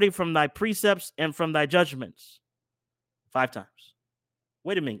departing from thy precepts and from thy judgments. 5 times.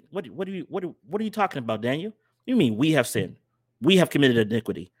 Wait a minute. What are you talking about, Daniel? You mean we have sinned? We have committed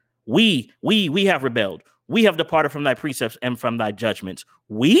iniquity. We have rebelled. We have departed from thy precepts and from thy judgments.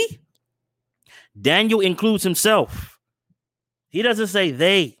 We? Daniel includes himself. He doesn't say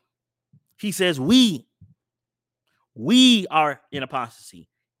they. He says we. We are in apostasy.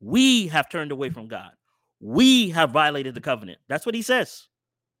 We have turned away from God. We have violated the covenant. That's what he says.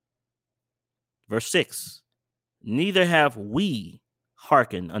 Verse 6. Neither have we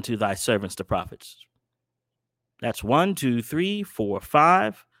hearkened unto thy servants, the prophets. That's 1, 2, 3, 4,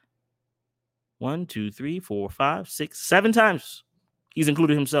 5. 1, 2, 3, 4, 5, 6, 7 times he's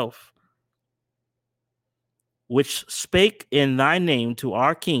included himself. Which spake in thy name to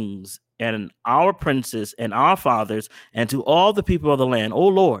our kings and our princes and our fathers and to all the people of the land. O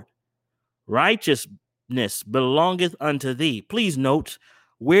Lord, righteousness belongeth unto thee. Please note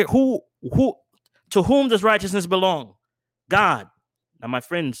to whom does righteousness belong? God. Now, my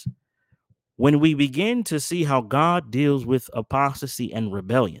friends, when we begin to see how God deals with apostasy and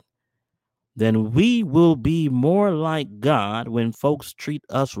rebellion, then we will be more like God when folks treat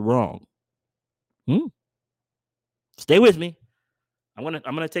us wrong. Stay with me. I'm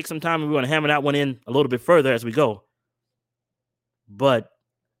gonna take some time and we're gonna hammer that one in a little bit further as we go. But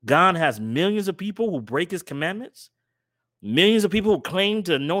God has millions of people who break his commandments, millions of people who claim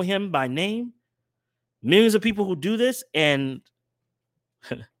to know him by name, millions of people who do this, and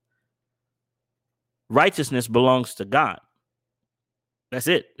righteousness belongs to God. That's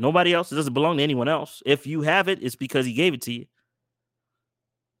it. Nobody else. It doesn't belong to anyone else. If you have it, it's because he gave it to you.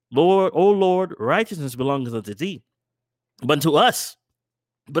 Lord, O Lord, righteousness belongs unto thee. But unto us,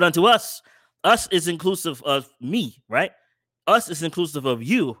 us is inclusive of me, right? Us is inclusive of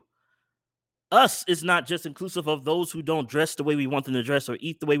you. Us is not just inclusive of those who don't dress the way we want them to dress or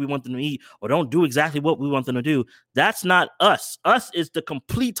eat the way we want them to eat or don't do exactly what we want them to do. That's not us. Us is the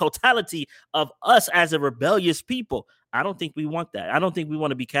complete totality of us as a rebellious people. I don't think we want that. I don't think we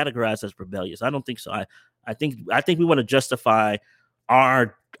want to be categorized as rebellious. I don't think so. I think we want to justify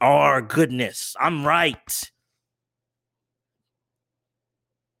our goodness. I'm right.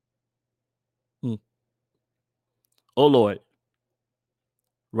 O Lord,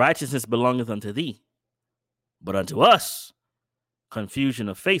 righteousness belongeth unto thee, but unto us confusion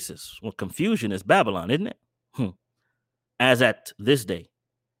of faces. Well, confusion is Babylon, isn't it? As at this day,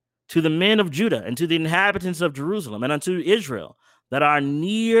 to the men of Judah and to the inhabitants of Jerusalem and unto Israel that are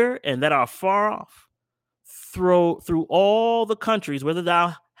near and that are far off, through all the countries whither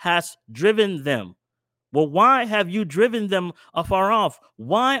thou hast driven them. Well, why have you driven them afar off?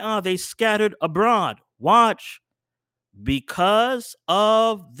 Why are they scattered abroad? Watch. Because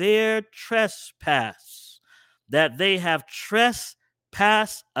of their trespass, that they have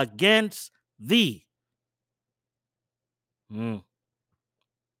trespassed against thee.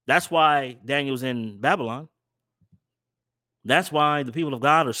 That's why Daniel's in Babylon. That's why the people of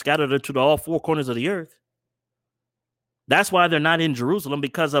God are scattered to all four corners of the earth. That's why they're not in Jerusalem,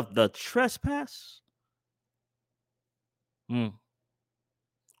 because of the trespass. Oh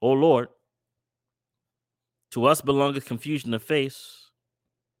Lord, to us belongeth confusion of face.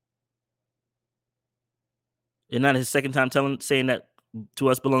 Isn't that his second time saying that to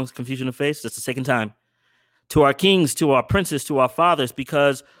us belongs confusion of face? That's the second time. To our kings, to our princes, to our fathers,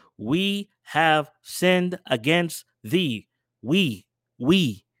 because we have sinned against thee. We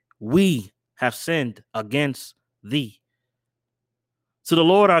have sinned against thee. To the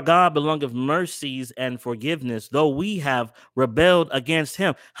Lord our God belongeth mercies and forgiveness, though we have rebelled against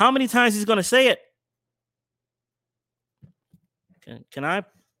him. How many times he's going to say it? Can I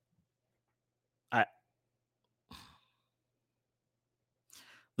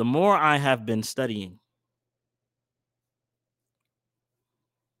the more I have been studying,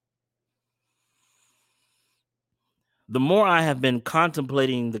 the more I have been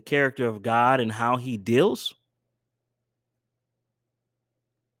contemplating the character of God and how he deals,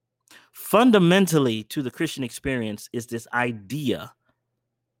 fundamentally to the Christian experience is this idea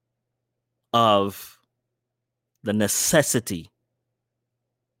of the necessity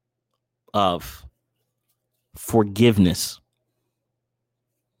of forgiveness.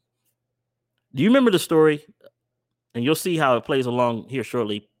 Do you remember the story? And you'll see how it plays along here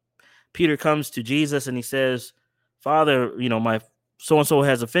shortly. Peter comes to Jesus and he says, Father, my so-and-so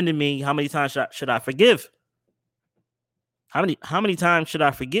has offended me. How many times should I forgive? How many times should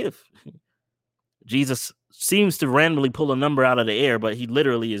I forgive? Jesus seems to randomly pull a number out of the air, but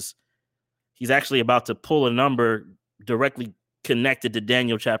he's actually about to pull a number directly connected to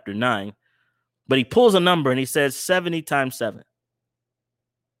Daniel chapter 9. But he pulls a number and he says 70 times 7.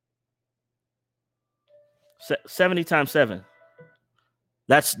 70 times 7.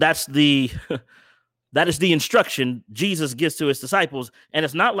 That is the instruction Jesus gives to his disciples. And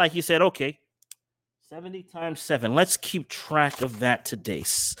it's not like he said, okay, 70 times 7. Let's keep track of that today.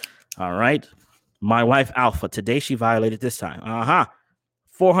 All right. My wife, Alpha, today she violated this time.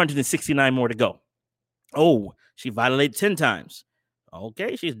 469 more to go. Oh, she violated 10 times.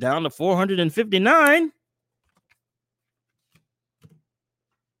 Okay, she's down to 459.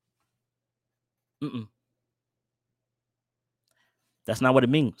 That's not what it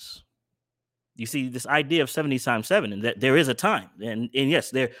means. You see, this idea of 70 times 7, and that there is a time. And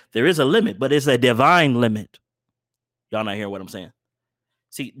yes, there is a limit, but it's a divine limit. Y'all not hearing what I'm saying?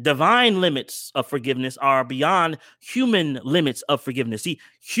 See, divine limits of forgiveness are beyond human limits of forgiveness. See,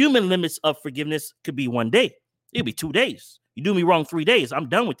 human limits of forgiveness could be 1 day. It'll be 2 days. You do me wrong 3 days, I'm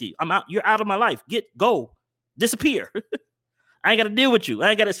done with you. I'm out. You're out of my life. Go, disappear. I ain't got to deal with you.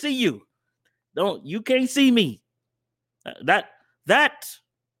 I ain't got to see you. You can't see me. That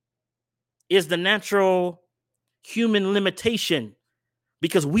is the natural human limitation,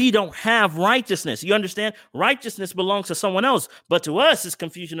 because we don't have righteousness. You understand? Righteousness belongs to someone else, but to us, it's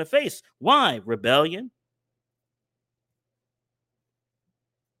confusion of face. Why? Rebellion.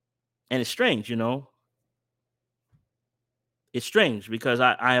 And it's strange, It's strange because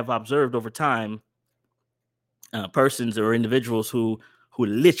I have observed over time persons or individuals who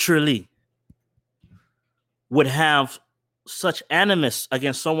literally would have such animus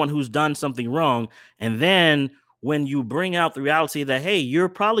against someone who's done something wrong. And then when you bring out the reality that, hey, you're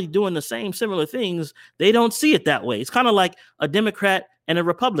probably doing the same similar things, they don't see it that way. It's kind of like a Democrat and a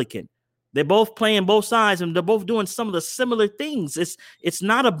Republican. They're both playing both sides and they're both doing some of the similar things. It's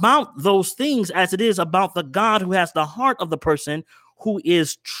not about those things as it is about the God who has the heart of the person, who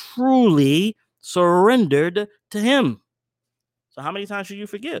is truly surrendered to him. So how many times should you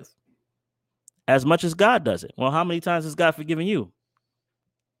forgive? As much as God does it. Well, how many times has God forgiven you?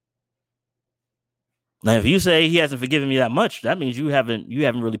 Now, if you say he hasn't forgiven me that much, that means you haven't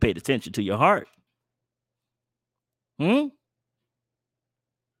really paid attention to your heart.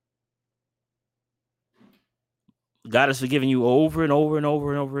 God has forgiven you over and over and over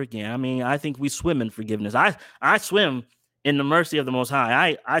and over again. I mean, I think we swim in forgiveness. I swim in the mercy of the Most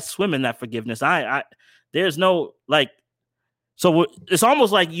High. I swim in that forgiveness. There's no like. So it's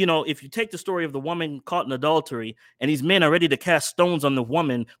almost like, if you take the story of the woman caught in adultery and these men are ready to cast stones on the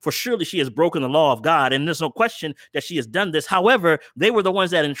woman, for surely she has broken the law of God. And there's no question that she has done this. However, they were the ones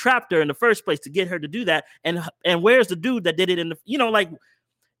that entrapped her in the first place to get her to do that. And where's the dude that did it in the,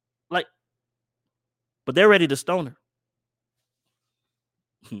 but they're ready to stone her.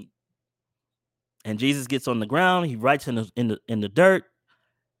 And Jesus gets on the ground. He writes in the dirt,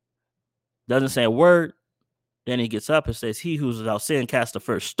 doesn't say a word. Then he gets up and says, he who's without sin cast the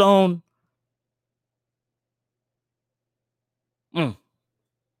first stone. What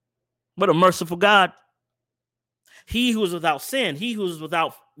a merciful God. He who is without sin, he who is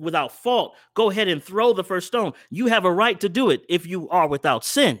without fault, go ahead and throw the first stone. You have a right to do it if you are without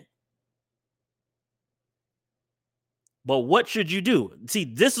sin. But what should you do? See,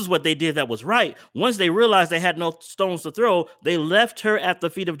 this is what they did that was right. Once they realized they had no stones to throw, they left her at the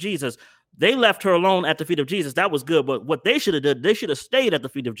feet of Jesus. They left her alone at the feet of Jesus. That was good. But what they should have done, they should have stayed at the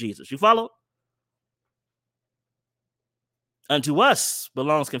feet of Jesus. You follow? Unto us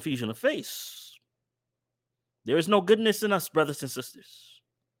belongs confusion of face. There is no goodness in us, brothers and sisters.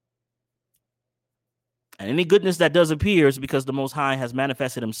 And any goodness that does appear is because the Most High has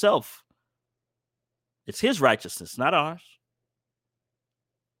manifested himself. It's his righteousness, not ours.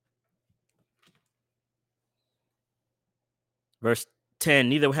 Verse 10,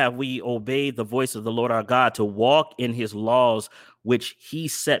 neither have we obeyed the voice of the Lord our God to walk in his laws, which he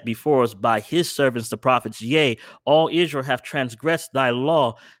set before us by his servants, the prophets. Yea, all Israel have transgressed thy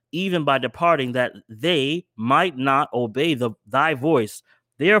law, even by departing, that they might not obey thy voice.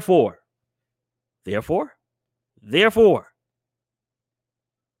 Therefore,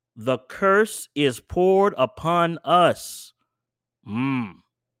 the curse is poured upon us. And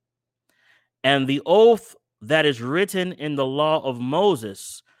the oath that is written in the law of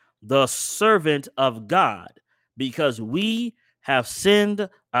Moses, the servant of God, because we have sinned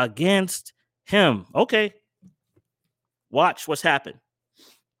against him. Okay. Watch what's happened.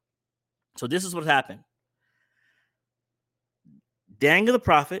 So this is what happened. Daniel the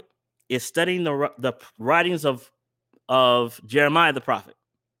prophet is studying the writings of Jeremiah the prophet.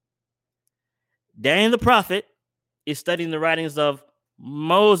 Daniel the prophet is studying the writings of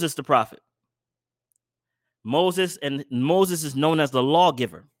Moses the prophet. Moses is known as the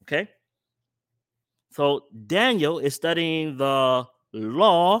lawgiver. Okay. So Daniel is studying the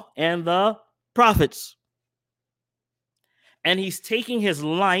law and the prophets. And he's taking his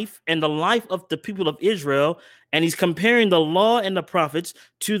life and the life of the people of Israel, and he's comparing the law and the prophets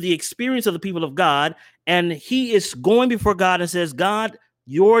to the experience of the people of God. And he is going before God and says, God,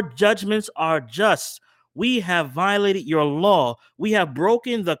 your judgments are just. We have violated your law. We have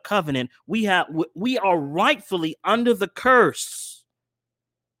broken the covenant. We are rightfully under the curse.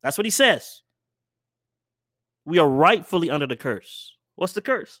 That's what he says. We are rightfully under the curse. What's the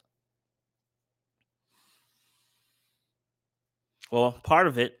curse? Well, part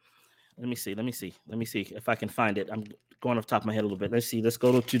of it, let me see if I can find it. I'm going off the top of my head a little bit. Let's see. Let's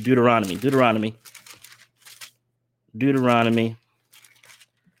go to Deuteronomy.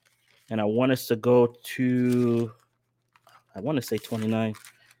 And I want us to go to, I want to say 29.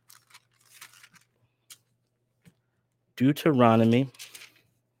 Deuteronomy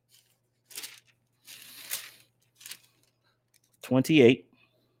 28.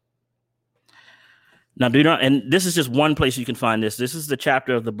 Now, and this is just one place you can find this. This is the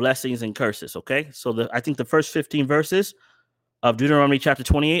chapter of the blessings and curses, okay? So I think the first 15 verses of Deuteronomy chapter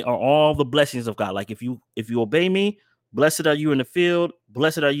 28 are all the blessings of God. Like if you obey me, blessed are you in the field.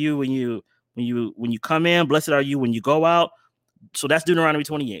 Blessed are you when you come in. Blessed are you when you go out. So that's Deuteronomy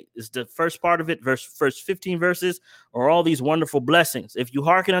 28. It's the first part of it. First 15 verses are all these wonderful blessings. If you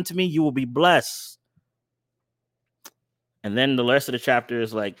hearken unto me, you will be blessed. And then the rest of the chapter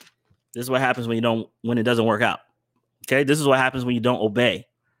is like, this is what happens when it doesn't work out. Okay, this is what happens when you don't obey.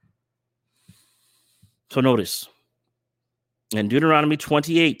 So notice in Deuteronomy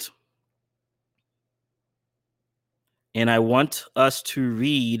 28. And I want us to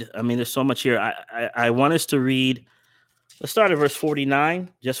read, I mean, there's so much here. I want us to read, let's start at verse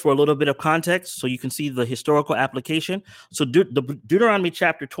 49, just for a little bit of context, so you can see the historical application. So the Deuteronomy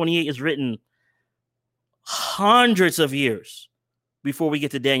chapter 28 is written hundreds of years before we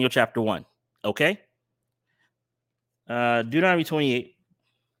get to Daniel chapter 1. Okay? Deuteronomy 28,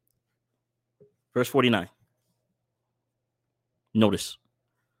 verse 49. Notice.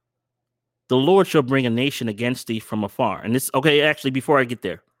 The Lord shall bring a nation against thee from afar. And this, okay, actually, before I get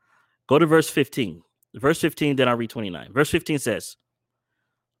there, go to verse 15. Verse 15, then I'll read 29. Verse 15 says,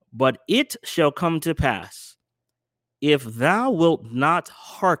 but it shall come to pass, if thou wilt not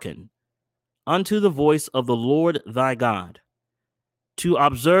hearken unto the voice of the Lord thy God, to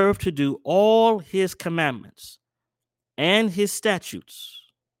observe to do all his commandments and his statutes,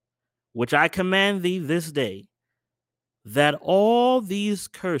 which I command thee this day, that all these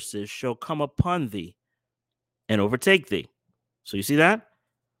curses shall come upon thee and overtake thee. So you see that?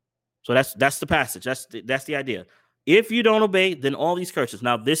 So that's the passage. That's the idea. If you don't obey, then all these curses.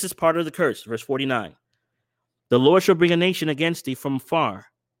 Now, this is part of the curse, verse 49. The Lord shall bring a nation against thee from far,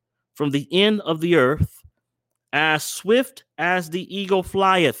 from the end of the earth, as swift as the eagle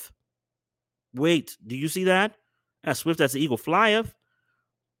flieth. Wait, do you see that? As swift as the eagle flieth.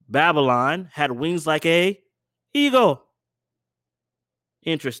 Babylon had wings like a eagle.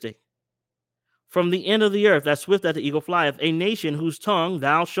 Interesting. From the end of the earth, as swift as the eagle flieth, a nation whose tongue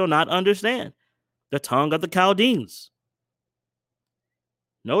thou shalt not understand, the tongue of the Chaldeans.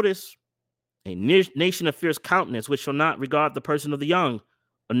 Notice, a nation of fierce countenance, which shall not regard the person of the young,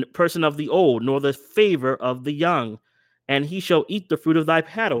 a person of the old, nor the favor of the young. And he shall eat the fruit of thy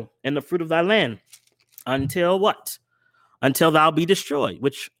cattle and the fruit of thy land. Until what? Until thou be destroyed,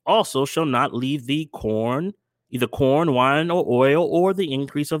 which also shall not leave thee corn, either corn, wine, or oil, or the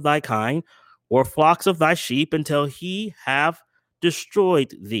increase of thy kind, or flocks of thy sheep, until he have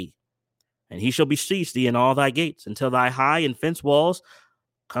destroyed thee. And he shall besiege thee in all thy gates, until thy high and fenced walls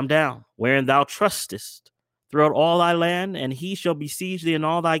come down, wherein thou trustest, throughout all thy land, and he shall besiege thee in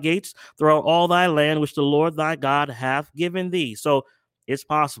all thy gates, throughout all thy land, which the Lord thy God hath given thee. So it's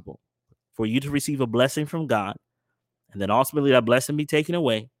possible for you to receive a blessing from God, and then ultimately that blessing be taken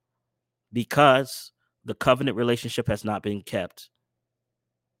away because the covenant relationship has not been kept.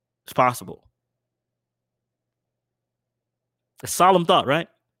 It's possible. A solemn thought, right?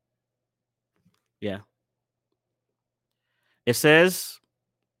 Yeah. It says,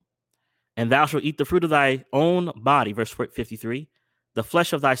 and thou shalt eat the fruit of thy own body, verse 53, the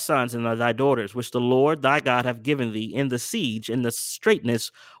flesh of thy sons and of thy daughters, which the Lord thy God hath given thee in the siege, in the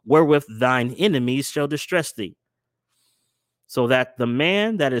straitness wherewith thine enemies shall distress thee. So that the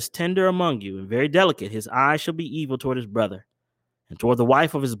man that is tender among you and very delicate, his eye shall be evil toward his brother, and toward the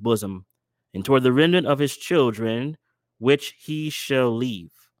wife of his bosom, and toward the remnant of his children, which he shall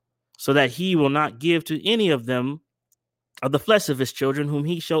leave, so that he will not give to any of them of the flesh of his children whom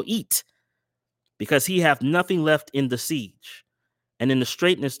he shall eat, because he hath nothing left in the siege, and in the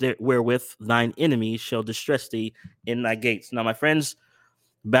straitness wherewith thine enemies shall distress thee in thy gates. Now, my friends,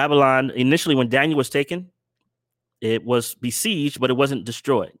 Babylon, initially when Daniel was taken, it was besieged, but it wasn't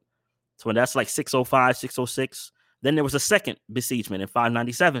destroyed. So when that's like 605, 606, then there was a second besiegement in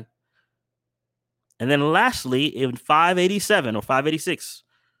 597. And then lastly, in 587 or 586,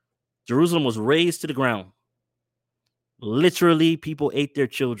 Jerusalem was razed to the ground. Literally, people ate their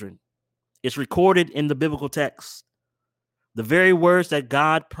children. It's recorded in the biblical text. The very words that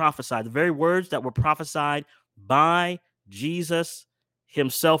God prophesied, the very words that were prophesied by Jesus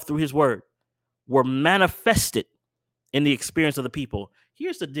himself through his word, were manifested in the experience of the people.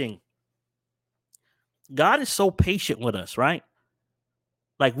 Here's the thing. God is so patient with us, right?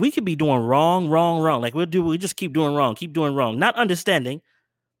 Like we could be doing wrong. Like we just keep doing wrong, not understanding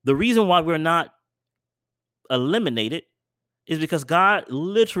the reason why we're not eliminated is because God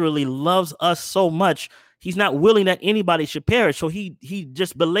literally loves us so much. He's not willing that anybody should perish. So he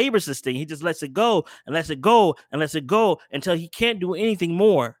just belabors this thing. He just lets it go and lets it go and lets it go until he can't do anything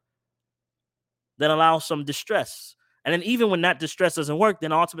more than allow some distress. And then even when that distress doesn't work,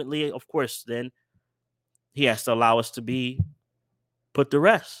 then ultimately, of course, then he has to allow us to be put to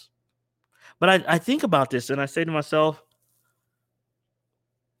rest. But I think about this and I say to myself,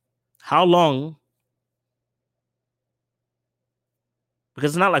 how long?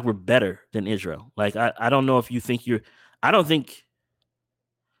 Because it's not like we're better than Israel. Like, I don't know if you think I don't think.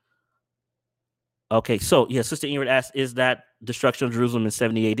 Okay, so yeah, Sister Ingrid asked, is that destruction of Jerusalem in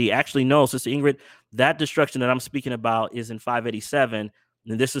 70 AD? Actually, no, Sister Ingrid, that destruction that I'm speaking about is in 587.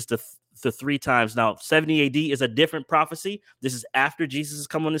 And this is the three times. Now, 70 AD is a different prophecy. This is after Jesus has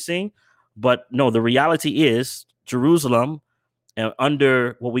come on the scene. But no, the reality is Jerusalem,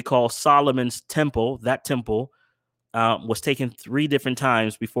 under what we call Solomon's temple, that temple was taken 3 different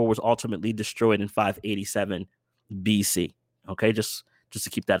times before it was ultimately destroyed in 587 BC. Okay, just to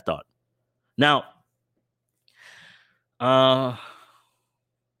keep that thought. Now, My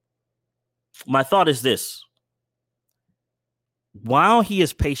thought is this. While he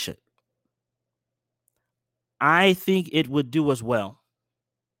is patient, I think it would do us well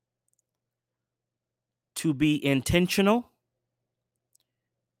to be intentional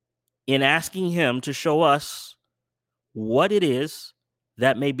in asking him to show us what it is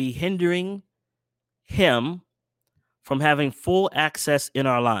that may be hindering him from having full access in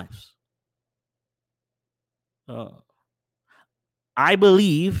our lives. I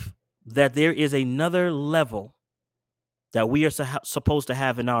believe that there is another level that we are supposed to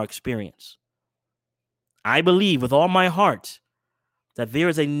have in our experience. I believe with all my heart that there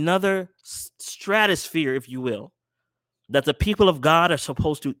is another stratosphere, if you will, that the people of God are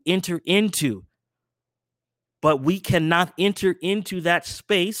supposed to enter into. But we cannot enter into that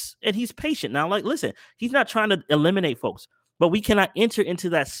space. And he's patient. Now, like, listen, he's not trying to eliminate folks, but we cannot enter into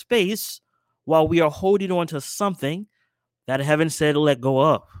that space while we are holding on to something that heaven said to let go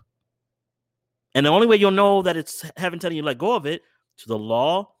of. And the only way you'll know that it's heaven telling you to let go of it, to the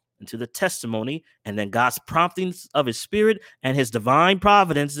law and to the testimony, and then God's promptings of his spirit and his divine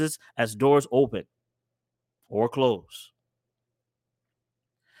providences as doors open or close.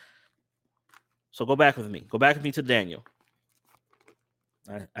 So go back with me. Go back with me to Daniel.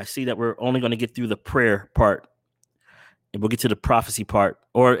 I see that we're only going to get through the prayer part, and we'll get to the prophecy part,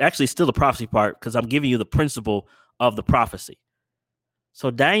 or actually still the prophecy part, because I'm giving you the principle of the prophecy. So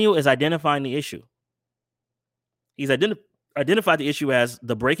Daniel is identifying the issue. He's identified the issue as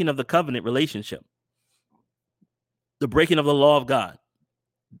the breaking of the covenant relationship, the breaking of the law of God,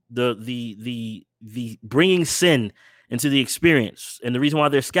 the bringing sin into the experience, and the reason why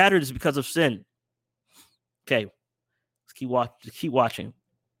they're scattered is because of sin. Okay, let's keep watching.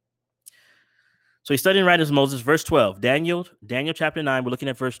 So he's studying right as Moses, verse 12. Daniel chapter 9, we're looking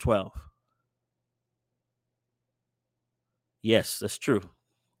at verse 12. Yes, that's true.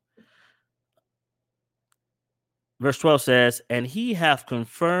 Verse 12 says, and he hath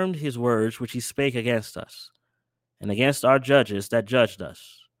confirmed his words which he spake against us, and against our judges that judged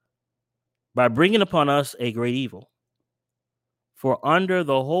us, by bringing upon us a great evil. For under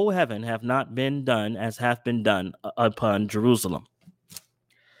the whole heaven have not been done as hath been done upon Jerusalem.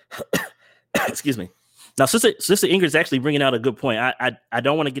 Excuse me. Now, Sister Ingrid is actually bringing out a good point. I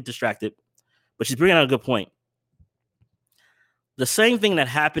don't want to get distracted, but she's bringing out a good point. The same thing that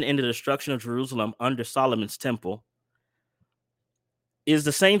happened in the destruction of Jerusalem under Solomon's temple is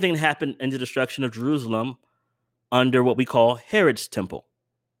the same thing that happened in the destruction of Jerusalem under what we call Herod's temple.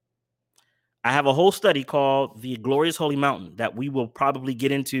 I have a whole study called The Glorious Holy Mountain that we will probably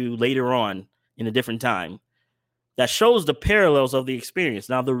get into later on in a different time that shows the parallels of the experience.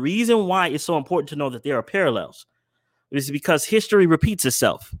 Now, the reason why it's so important to know that there are parallels is because history repeats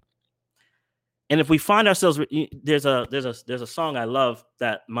itself. And if we find ourselves, there's a song I love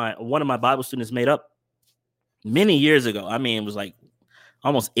that one of my Bible students made up many years ago. I mean, it was like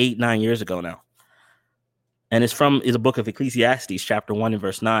almost 8-9 years ago now. And it's a book of Ecclesiastes, chapter 1 and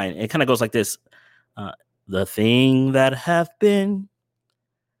verse 9. And it kind of goes like this. The thing that hath been,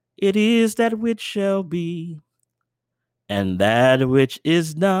 it is that which shall be. And that which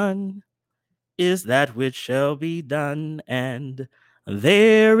is done is that which shall be done. And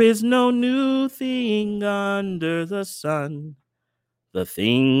there is no new thing under the sun. The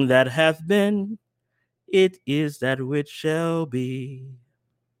thing that hath been, it is that which shall be.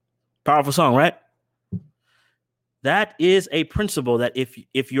 Powerful song, right? That is a principle that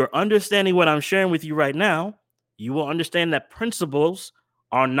if you're understanding what I'm sharing with you right now, you will understand that principles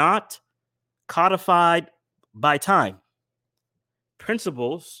are not codified by time.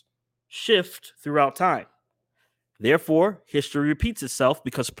 Principles shift throughout time. Therefore, history repeats itself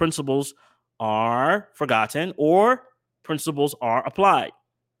because principles are forgotten or principles are applied.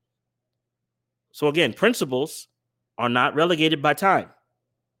 So again, principles are not relegated by time.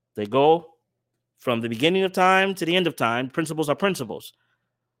 They go from the beginning of time to the end of time. Principles are principles.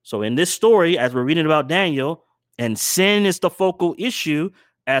 So in this story, as we're reading about Daniel, and sin is the focal issue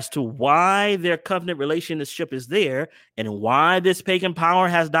as to why their covenant relationship is there and why this pagan power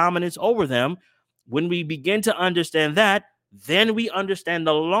has dominance over them, when we begin to understand that, then we understand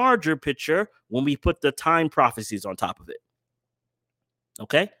the larger picture when we put the time prophecies on top of it.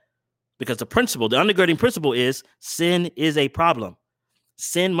 Okay? Because the undergirding principle is sin is a problem.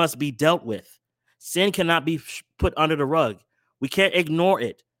 Sin must be dealt with. Sin cannot be put under the rug. We can't ignore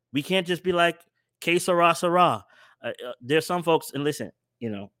it. We can't just be like, que sera, sera. There's some folks, and listen,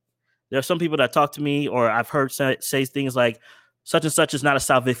 there are some people that talk to me, or I've heard say things like, such and such is not a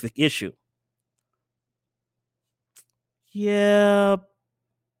salvific issue. Yeah,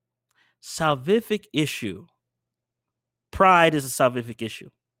 salvific issue Pride is a salvific issue.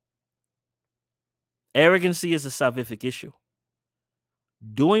 Arrogancy is a salvific issue.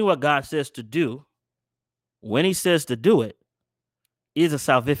 Doing what God says to do, when he says to do it, is a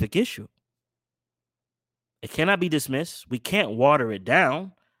salvific issue. It cannot be dismissed. We can't water it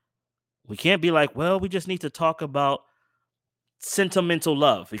down. We can't be like, well, we just need to talk about sentimental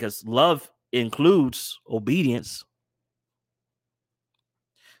love, because love includes obedience.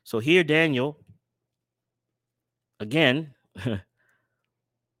 So here, Daniel, again,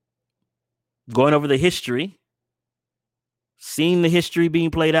 going over the history, seeing the history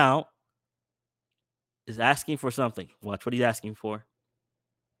being played out, is asking for something. Watch what he's asking for.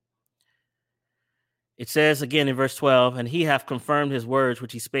 It says again in verse 12, and he hath confirmed his words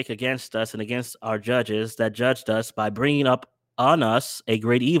which he spake against us and against our judges that judged us, by bringing up on us a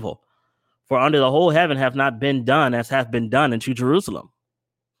great evil. For under the whole heaven have not been done as hath been done unto Jerusalem.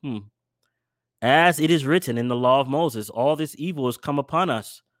 As it is written in the law of Moses, all this evil is come upon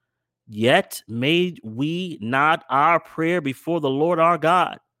us. Yet made we not our prayer before the Lord our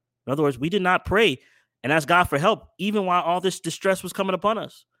God. In other words, we did not pray and ask God for help, even while all this distress was coming upon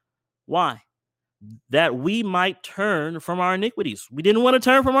us. Why? That we might turn from our iniquities. We didn't want to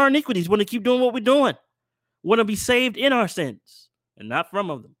turn from our iniquities. We want to keep doing what we're doing. We want to be saved in our sins and not from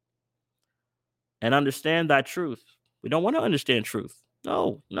them. And understand thy truth. We don't want to understand truth.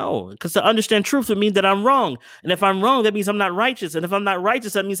 No, because to understand truth would mean that I'm wrong. And if I'm wrong, that means I'm not righteous. And if I'm not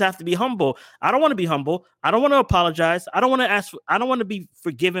righteous, that means I have to be humble. I don't want to be humble. I don't want to apologize. I don't want to ask. I don't want to be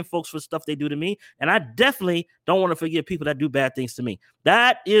forgiving folks for stuff they do to me. And I definitely don't want to forgive people that do bad things to me.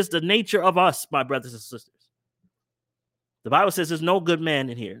 That is the nature of us, my brothers and sisters. The Bible says there's no good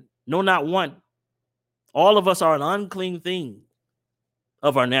man in here. No, not one. All of us are an unclean thing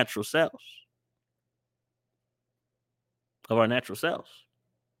of our natural selves. Of our natural selves.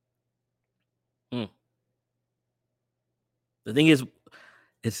 The thing is,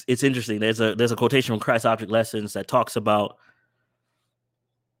 it's interesting. There's a quotation from Christ Object Lessons that talks about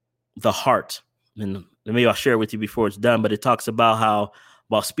the heart, and maybe I'll share it with you before it's done. But it talks about how,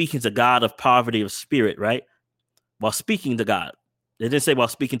 while speaking to God of poverty of spirit, right? While speaking to God, it didn't say while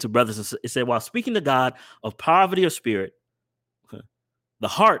speaking to brothers. It said while speaking to God of poverty of spirit, the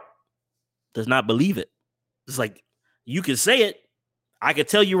heart does not believe it. It's like, you can say it. I can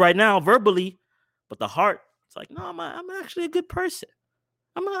tell you right now verbally, but the heart, it's like, no, I'm actually a good person.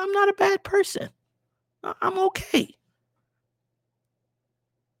 I'm not a bad person. I'm okay.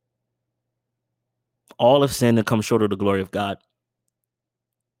 All have sinned and come short of the glory of God.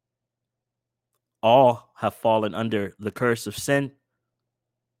 All have fallen under the curse of sin.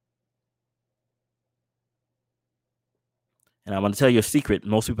 And I want to tell you a secret.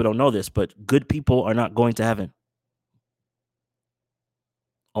 Most people don't know this, but good people are not going to heaven.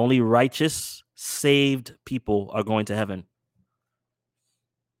 Only righteous, saved people are going to heaven.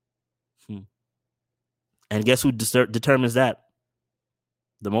 And guess who determines that?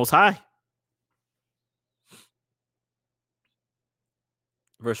 The Most High.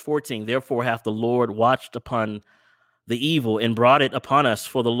 Verse 14, therefore hath the Lord watched upon the evil and brought it upon us,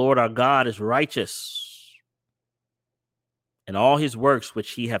 for the Lord our God is righteous. And all his works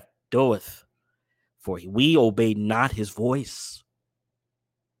which he hath doeth, for we obeyed not his voice.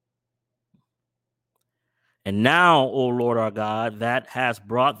 And now, O Lord our God, that has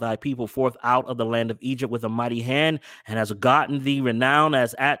brought thy people forth out of the land of Egypt with a mighty hand, and has gotten thee renown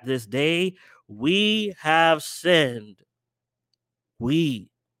as at this day, we have sinned. We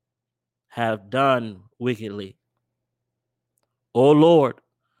have done wickedly. O Lord,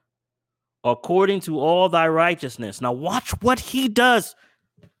 according to all thy righteousness. Now watch what he does.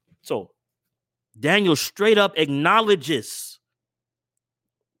 So Daniel straight up acknowledges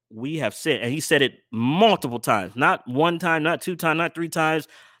we have sinned. And he said it multiple times, not one time, not two times, not three times.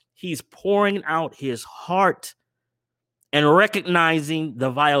 He's pouring out his heart and recognizing the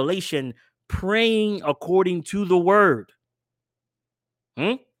violation, praying according to the word.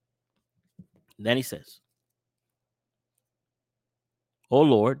 Then he says, O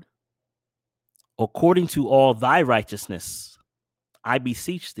Lord, according to all thy righteousness, I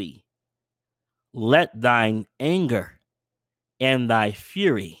beseech thee, let thine anger and thy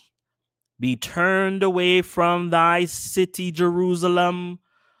fury be turned away from thy city, Jerusalem,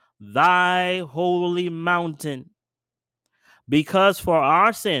 thy holy mountain, because for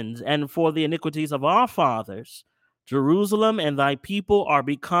our sins and for the iniquities of our fathers, Jerusalem and thy people are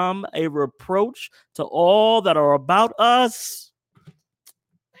become a reproach to all that are about us.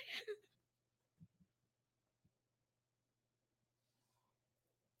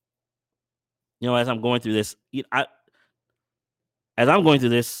 You know, as I'm going through this, I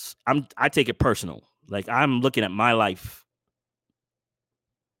take it personal. Like, I'm looking at my life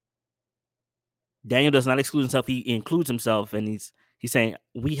Daniel does not exclude himself. He includes himself, and he's saying,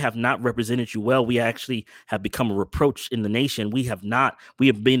 we have not represented you well. We actually have become a reproach in the nation. We have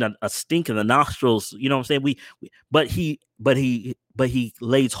been a stink in the nostrils. You know what I'm saying? But he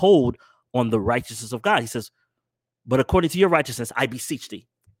lays hold on the righteousness of God. He says, but according to your righteousness, I beseech thee.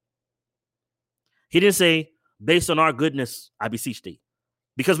 He didn't say, based on our goodness, I beseech thee.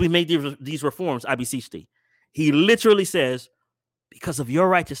 Because we made these reforms, I beseech thee. He literally says, because of your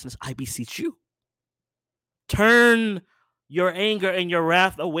righteousness, I beseech you. Turn your anger and your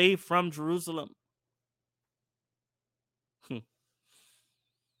wrath away from Jerusalem.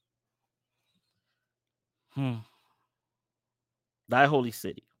 Thy holy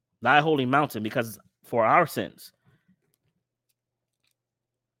city, thy holy mountain, because for our sins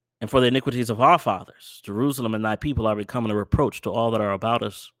and for the iniquities of our fathers, Jerusalem and thy people are becoming a reproach to all that are about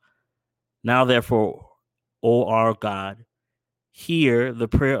us. Now, therefore, O our God, hear the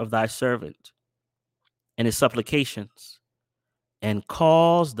prayer of thy servant and his supplications, and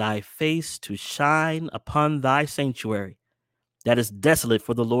cause thy face to shine upon thy sanctuary that is desolate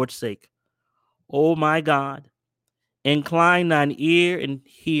for the Lord's sake. O my God, incline thine ear and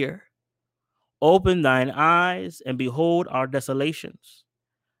hear. Open thine eyes and behold our desolations,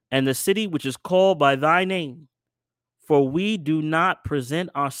 and the city which is called by thy name. For we do not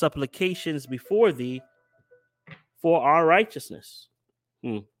present our supplications before thee for our righteousness.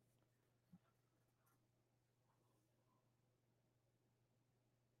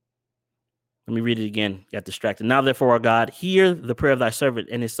 Let me read it again. Got distracted. Now, therefore, our God, hear the prayer of thy servant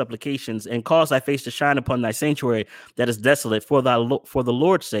and his supplications, and cause thy face to shine upon thy sanctuary that is desolate for the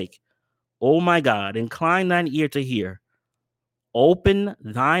Lord's sake. O my God, incline thine ear to hear. Open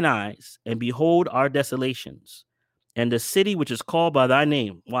thine eyes and behold our desolations, and the city which is called by thy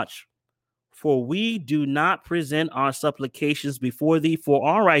name. Watch. For we do not present our supplications before thee for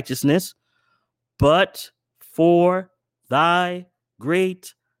our righteousness, but for thy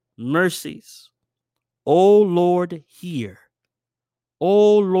great mercies. O Lord, hear.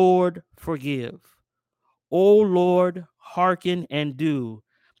 O Lord, forgive. O Lord, hearken and do.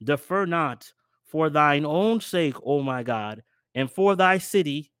 Defer not for thine own sake, O my God, and for thy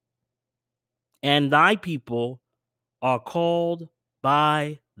city and thy people are called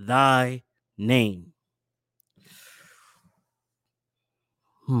by thy name.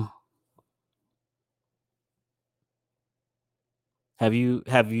 Have you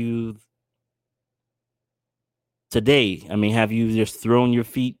today, have you just thrown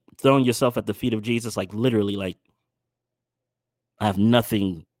yourself at the feet of Jesus? Like literally, like, I have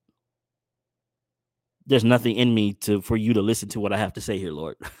nothing. There's nothing in me for you to listen to what I have to say here,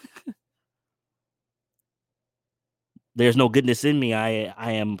 Lord. There's no goodness in me. I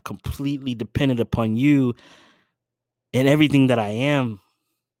am completely dependent upon you in everything that I am.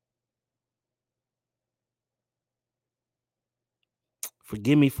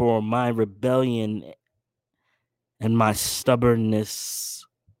 Forgive me for my rebellion and my stubbornness.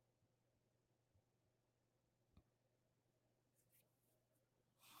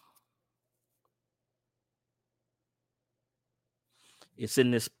 It's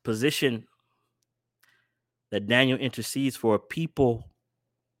in this position that Daniel intercedes for a people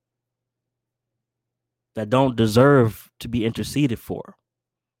that don't deserve to be interceded for.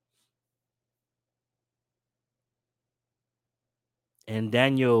 And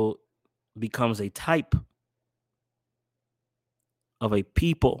Daniel becomes a type of a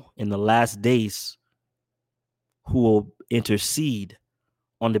people in the last days who will intercede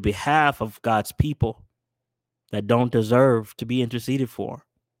on the behalf of God's people that don't deserve to be interceded for.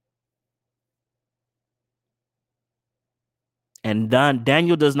 And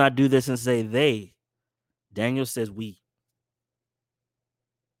Daniel does not do this and say they. Daniel says we.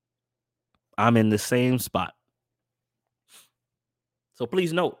 I'm in the same spot. So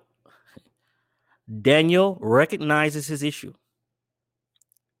please note, Daniel recognizes his issue.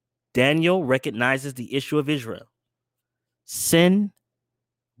 Daniel recognizes the issue of Israel. Sin,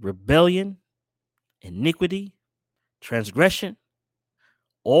 rebellion, iniquity, transgression,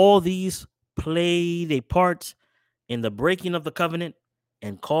 all these played a part in the breaking of the covenant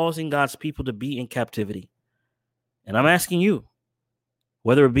and causing God's people to be in captivity. And I'm asking you,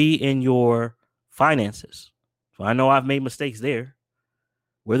 whether it be in your finances, so I know I've made mistakes there,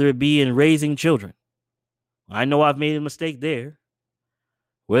 whether it be in raising children, I know I've made a mistake there,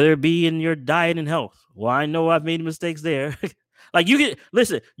 whether it be in your diet and health, well, I know I've made mistakes there. Like you can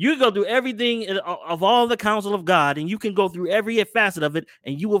go through everything of all the counsel of God, and you can go through every facet of it,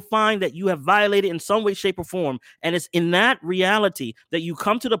 and you will find that you have violated in some way, shape, or form. And it's in that reality that you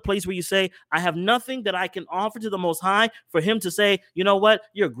come to the place where you say, I have nothing that I can offer to the Most High for him to say, you know what?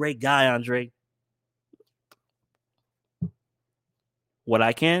 You're a great guy, Andre. What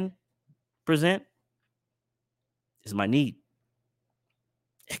I can present is my need.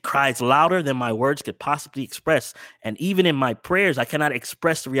 It cries louder than my words could possibly express. And even in my prayers, I cannot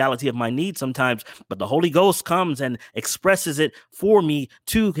express the reality of my need sometimes, but the Holy Ghost comes and expresses it for me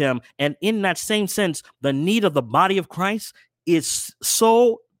to him. And in that same sense, the need of the body of Christ is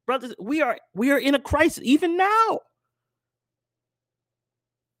so, brothers, we are in a crisis even now.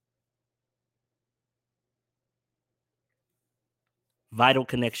 Vital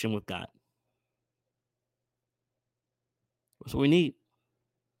connection with God. That's what we need.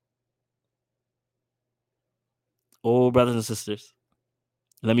 Oh, brothers and sisters,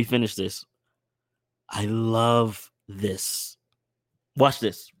 let me finish this. I love this. Watch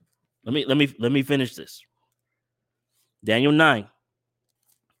this. Let me finish this. Daniel 9.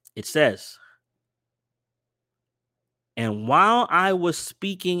 It says, and while I was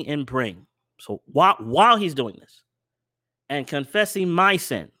speaking and praying, so while he's doing this and confessing my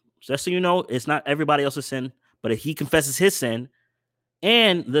sin, just so you know, it's not everybody else's sin, but he confesses his sin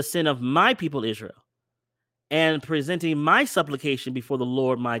and the sin of my people Israel, and presenting my supplication before the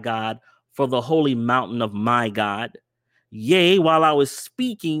Lord my God for the holy mountain of my God. Yea, while I was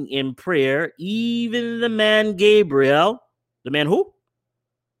speaking in prayer, even the man Gabriel, the man who?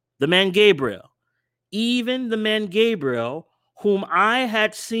 The man Gabriel. Even the man Gabriel, whom I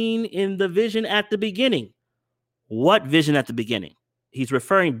had seen in the vision at the beginning. What vision at the beginning? He's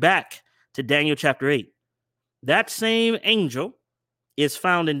referring back to Daniel chapter 8. That same angel is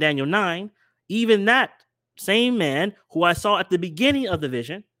found in Daniel 9. Even that same man who I saw at the beginning of the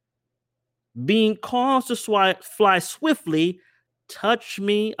vision, being caused to fly swiftly, touched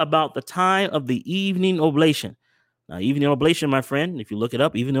me about the time of the evening oblation. Now, evening oblation, my friend, if you look it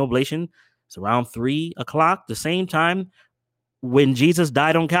up, evening oblation, it's around 3 o'clock, the same time when Jesus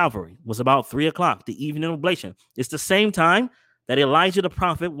died on Calvary, was about 3 o'clock, the evening oblation. It's the same time that Elijah the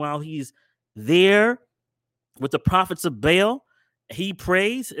prophet, while he's there with the prophets of Baal, he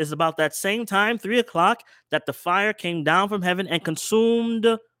prays, is about that same time, 3 o'clock, that the fire came down from heaven and consumed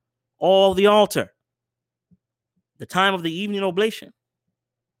all the altar. The time of the evening oblation.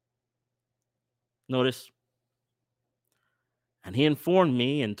 Notice. And he informed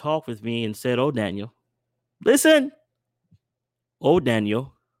me and talked with me and said, oh, Daniel, listen. Oh,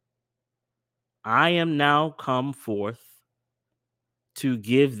 Daniel, I am now come forth to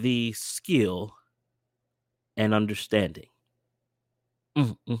give thee skill and understanding.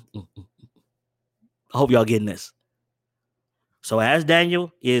 I hope y'all getting this. So as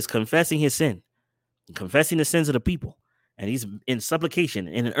Daniel is confessing his sin, confessing the sins of the people, and he's in supplication,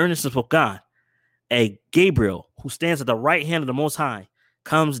 in an earnestness with God, a Gabriel who stands at the right hand of the Most High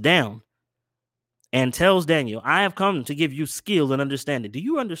comes down and tells Daniel, I have come to give you skill and understanding. Do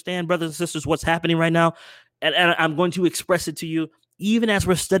you understand, brothers and sisters, what's happening right now? And I'm going to express it to you even as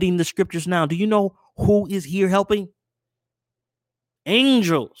we're studying the scriptures now. Do you know who is here helping?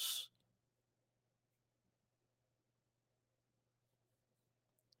 Angels.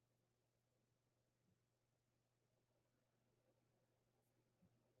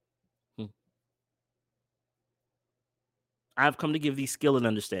 I've come to give thee skill and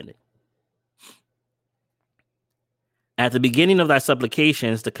understanding. At the beginning of thy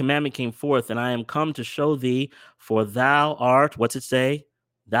supplications, the commandment came forth, and I am come to show thee, for thou art, what's it say?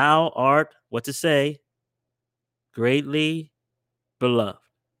 Thou art, what's it say? Greatly beloved.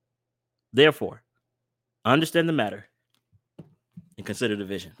 Therefore, understand the matter and consider the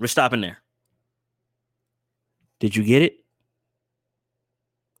vision. We're stopping there. Did you get it?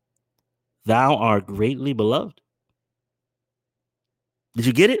 Thou art greatly beloved. Did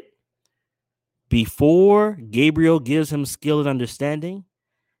you get it? Before Gabriel gives him skill and understanding,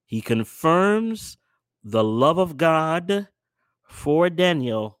 he confirms the love of God for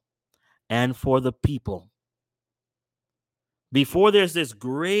Daniel and for the people. Before there's this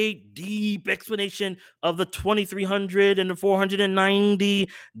great, deep explanation of the 2300 and the 490,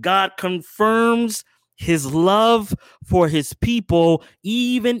 God confirms his love for his people,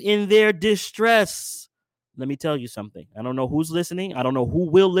 even in their distress. Let me tell you something. I don't know who's listening. I don't know who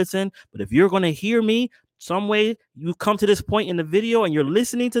will listen. But if you're going to hear me some way, you come to this point in the video and you're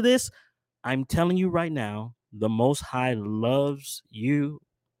listening to this, I'm telling you right now, the Most High loves you.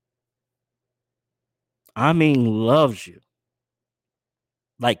 I mean, loves you.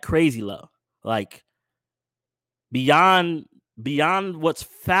 Like crazy love. Like beyond what's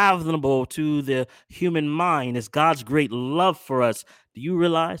fathomable to the human mind is God's great love for us. Do you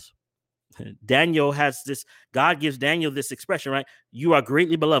realize? Daniel has this, God gives Daniel this expression, right? You are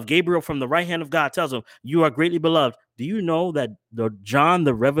greatly beloved. Gabriel from the right hand of God tells him, you are greatly beloved. Do you know that John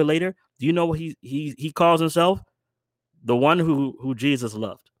the Revelator, do you know what he calls himself? The one who Jesus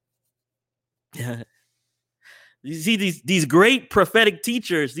loved. You see these great prophetic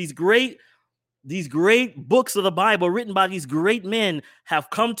teachers, these great books of the Bible written by these great men have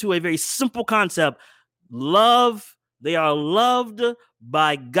come to a very simple concept. Love, they are loved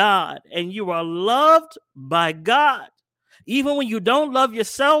by God, and you are loved by God. Even when you don't love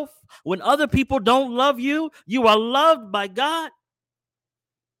yourself, when other people don't love you, you are loved by God.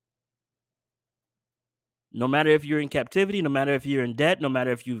 No matter if you're in captivity, no matter if you're in debt, no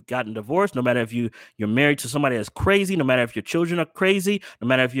matter if you've gotten divorced, no matter if you're married to somebody that's crazy, no matter if your children are crazy, no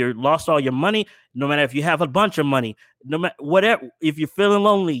matter if you're lost all your money, no matter if you have a bunch of money, no matter whatever, if you're feeling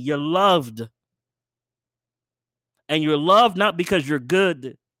lonely, you're loved. And you're loved not because you're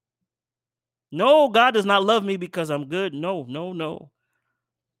good. No, God does not love me because I'm good. No.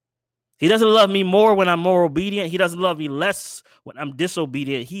 He doesn't love me more when I'm more obedient. He doesn't love me less when I'm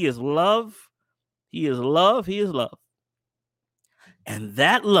disobedient. He is love. He is love. He is love. And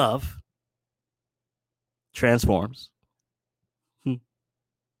that love transforms.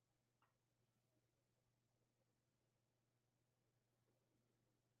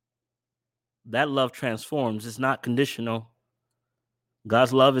 That love transforms. It's not conditional.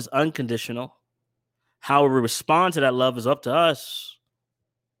 God's love is unconditional. How we respond to that love is up to us.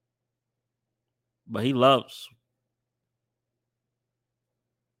 But he loves.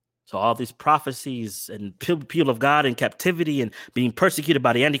 So all these prophecies and people of God in captivity and being persecuted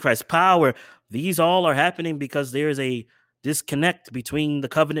by the Antichrist power, these all are happening because there is a disconnect between the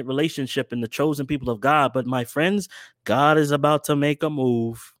covenant relationship and the chosen people of God. But my friends, God is about to make a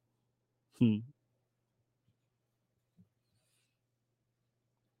move.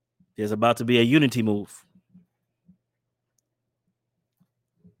 There's about to be a unity move.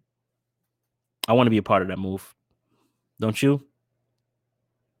 I want to be a part of that move. Don't you?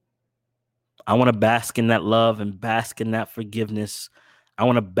 I want to bask in that love and bask in that forgiveness. I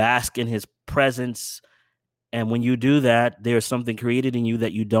want to bask in his presence. And when you do that, there's something created in you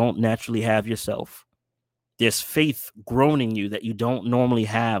that you don't naturally have yourself. There's faith grown in you that you don't normally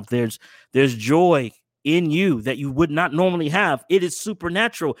have. There's joy in you that you would not normally have. It is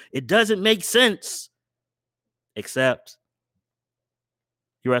supernatural. It doesn't make sense, except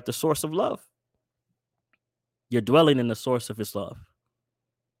you're at the source of love. You're dwelling in the source of his love.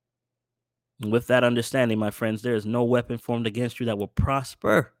 And with that understanding, my friends, there is no weapon formed against you that will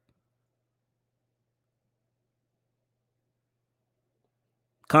prosper.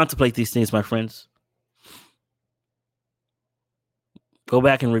 Contemplate these things, my friends. Go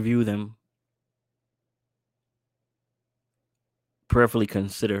back and review them. Prayerfully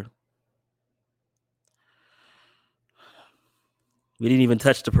consider. We didn't even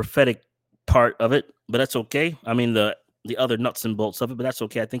touch the prophetic part of it, but that's okay. I mean, the other nuts and bolts of it, but that's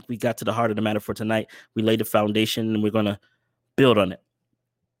okay. I think we got to the heart of the matter for tonight. We laid the foundation and we're going to build on it.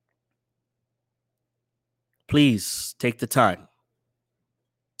 Please take the time.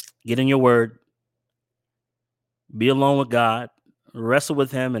 Get in your word. Be alone with God. Wrestle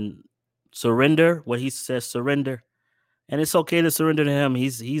with him and surrender what he says, surrender. And it's okay to surrender to him.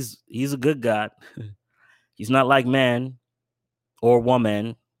 He's a good God. He's not like man or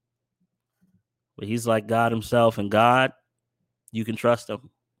woman, but he's like God himself. And God, you can trust him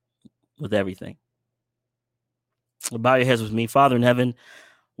with everything. Bow your heads with me. Father in heaven,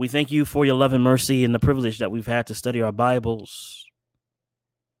 we thank you for your love and mercy and the privilege that we've had to study our Bibles.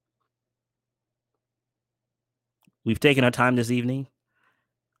 We've taken our time this evening.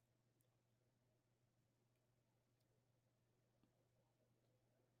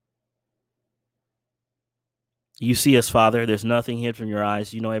 You see us, Father. There's nothing hid from your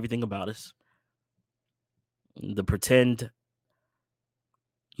eyes. You know everything about us. The pretend,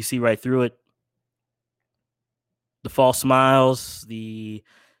 you see right through it. The false smiles, the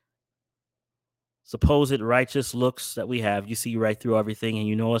supposed righteous looks that we have, you see right through everything, and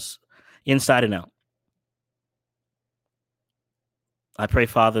you know us inside and out. I pray,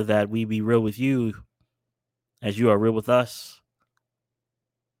 Father, that we be real with you as you are real with us.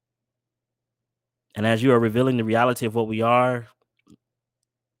 And as you are revealing the reality of what we are,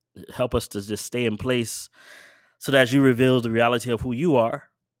 help us to just stay in place so that as you reveal the reality of who you are,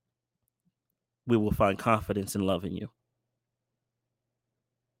 we will find confidence and love in you.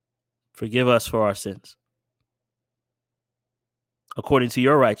 Forgive us for our sins. According to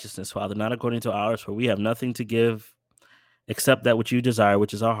your righteousness, Father, not according to ours, for we have nothing to give except that which you desire,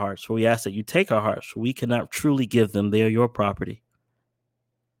 which is our hearts. For we ask that you take our hearts, for we cannot truly give them. They are your property.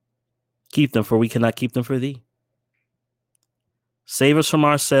 Keep them, for we cannot keep them for thee. Save us from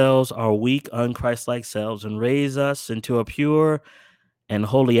ourselves, our weak, unchristlike selves, and raise us into a pure and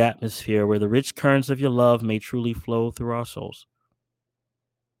holy atmosphere where the rich currents of your love may truly flow through our souls.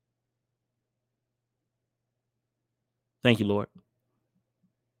 Thank you, Lord.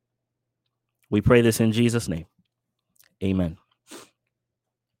 We pray this in Jesus' name. Amen.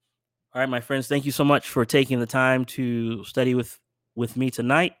 All right, my friends, thank you so much for taking the time to study with me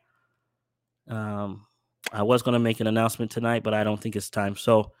tonight. I was going to make an announcement tonight, but I don't think it's time.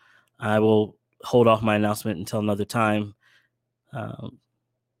 So I will hold off my announcement until another time.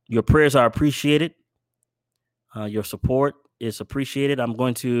 Your prayers are appreciated. Your support is appreciated. I'm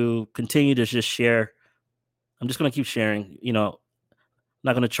going to continue to just share. I'm just going to keep sharing. I'm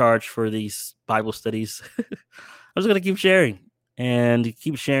not going to charge for these Bible studies. I'm just going to keep sharing and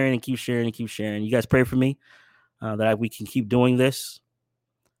keep sharing and keep sharing and keep sharing. You guys pray for me that we can keep doing this.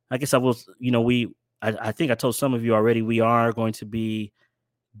 I guess I will, I think I told some of you already, we are going to be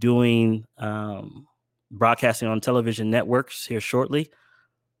doing broadcasting on television networks here shortly.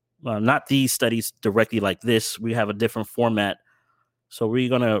 Not these studies directly like this. We have a different format. So we're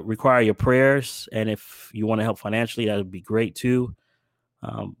going to require your prayers. And if you want to help financially, that would be great too.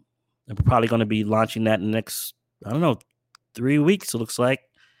 And we're probably going to be launching that in the next, 3 weeks, it looks like.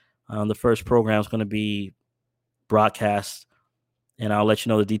 The first program is going to be broadcast. And I'll let you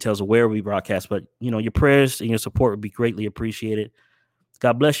know the details of where we broadcast. But, your prayers and your support would be greatly appreciated.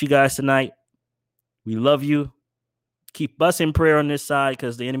 God bless you guys tonight. We love you. Keep us in prayer on this side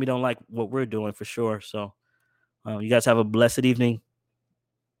because the enemy don't like what we're doing for sure. So you guys have a blessed evening.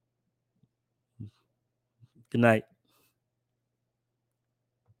 Good night.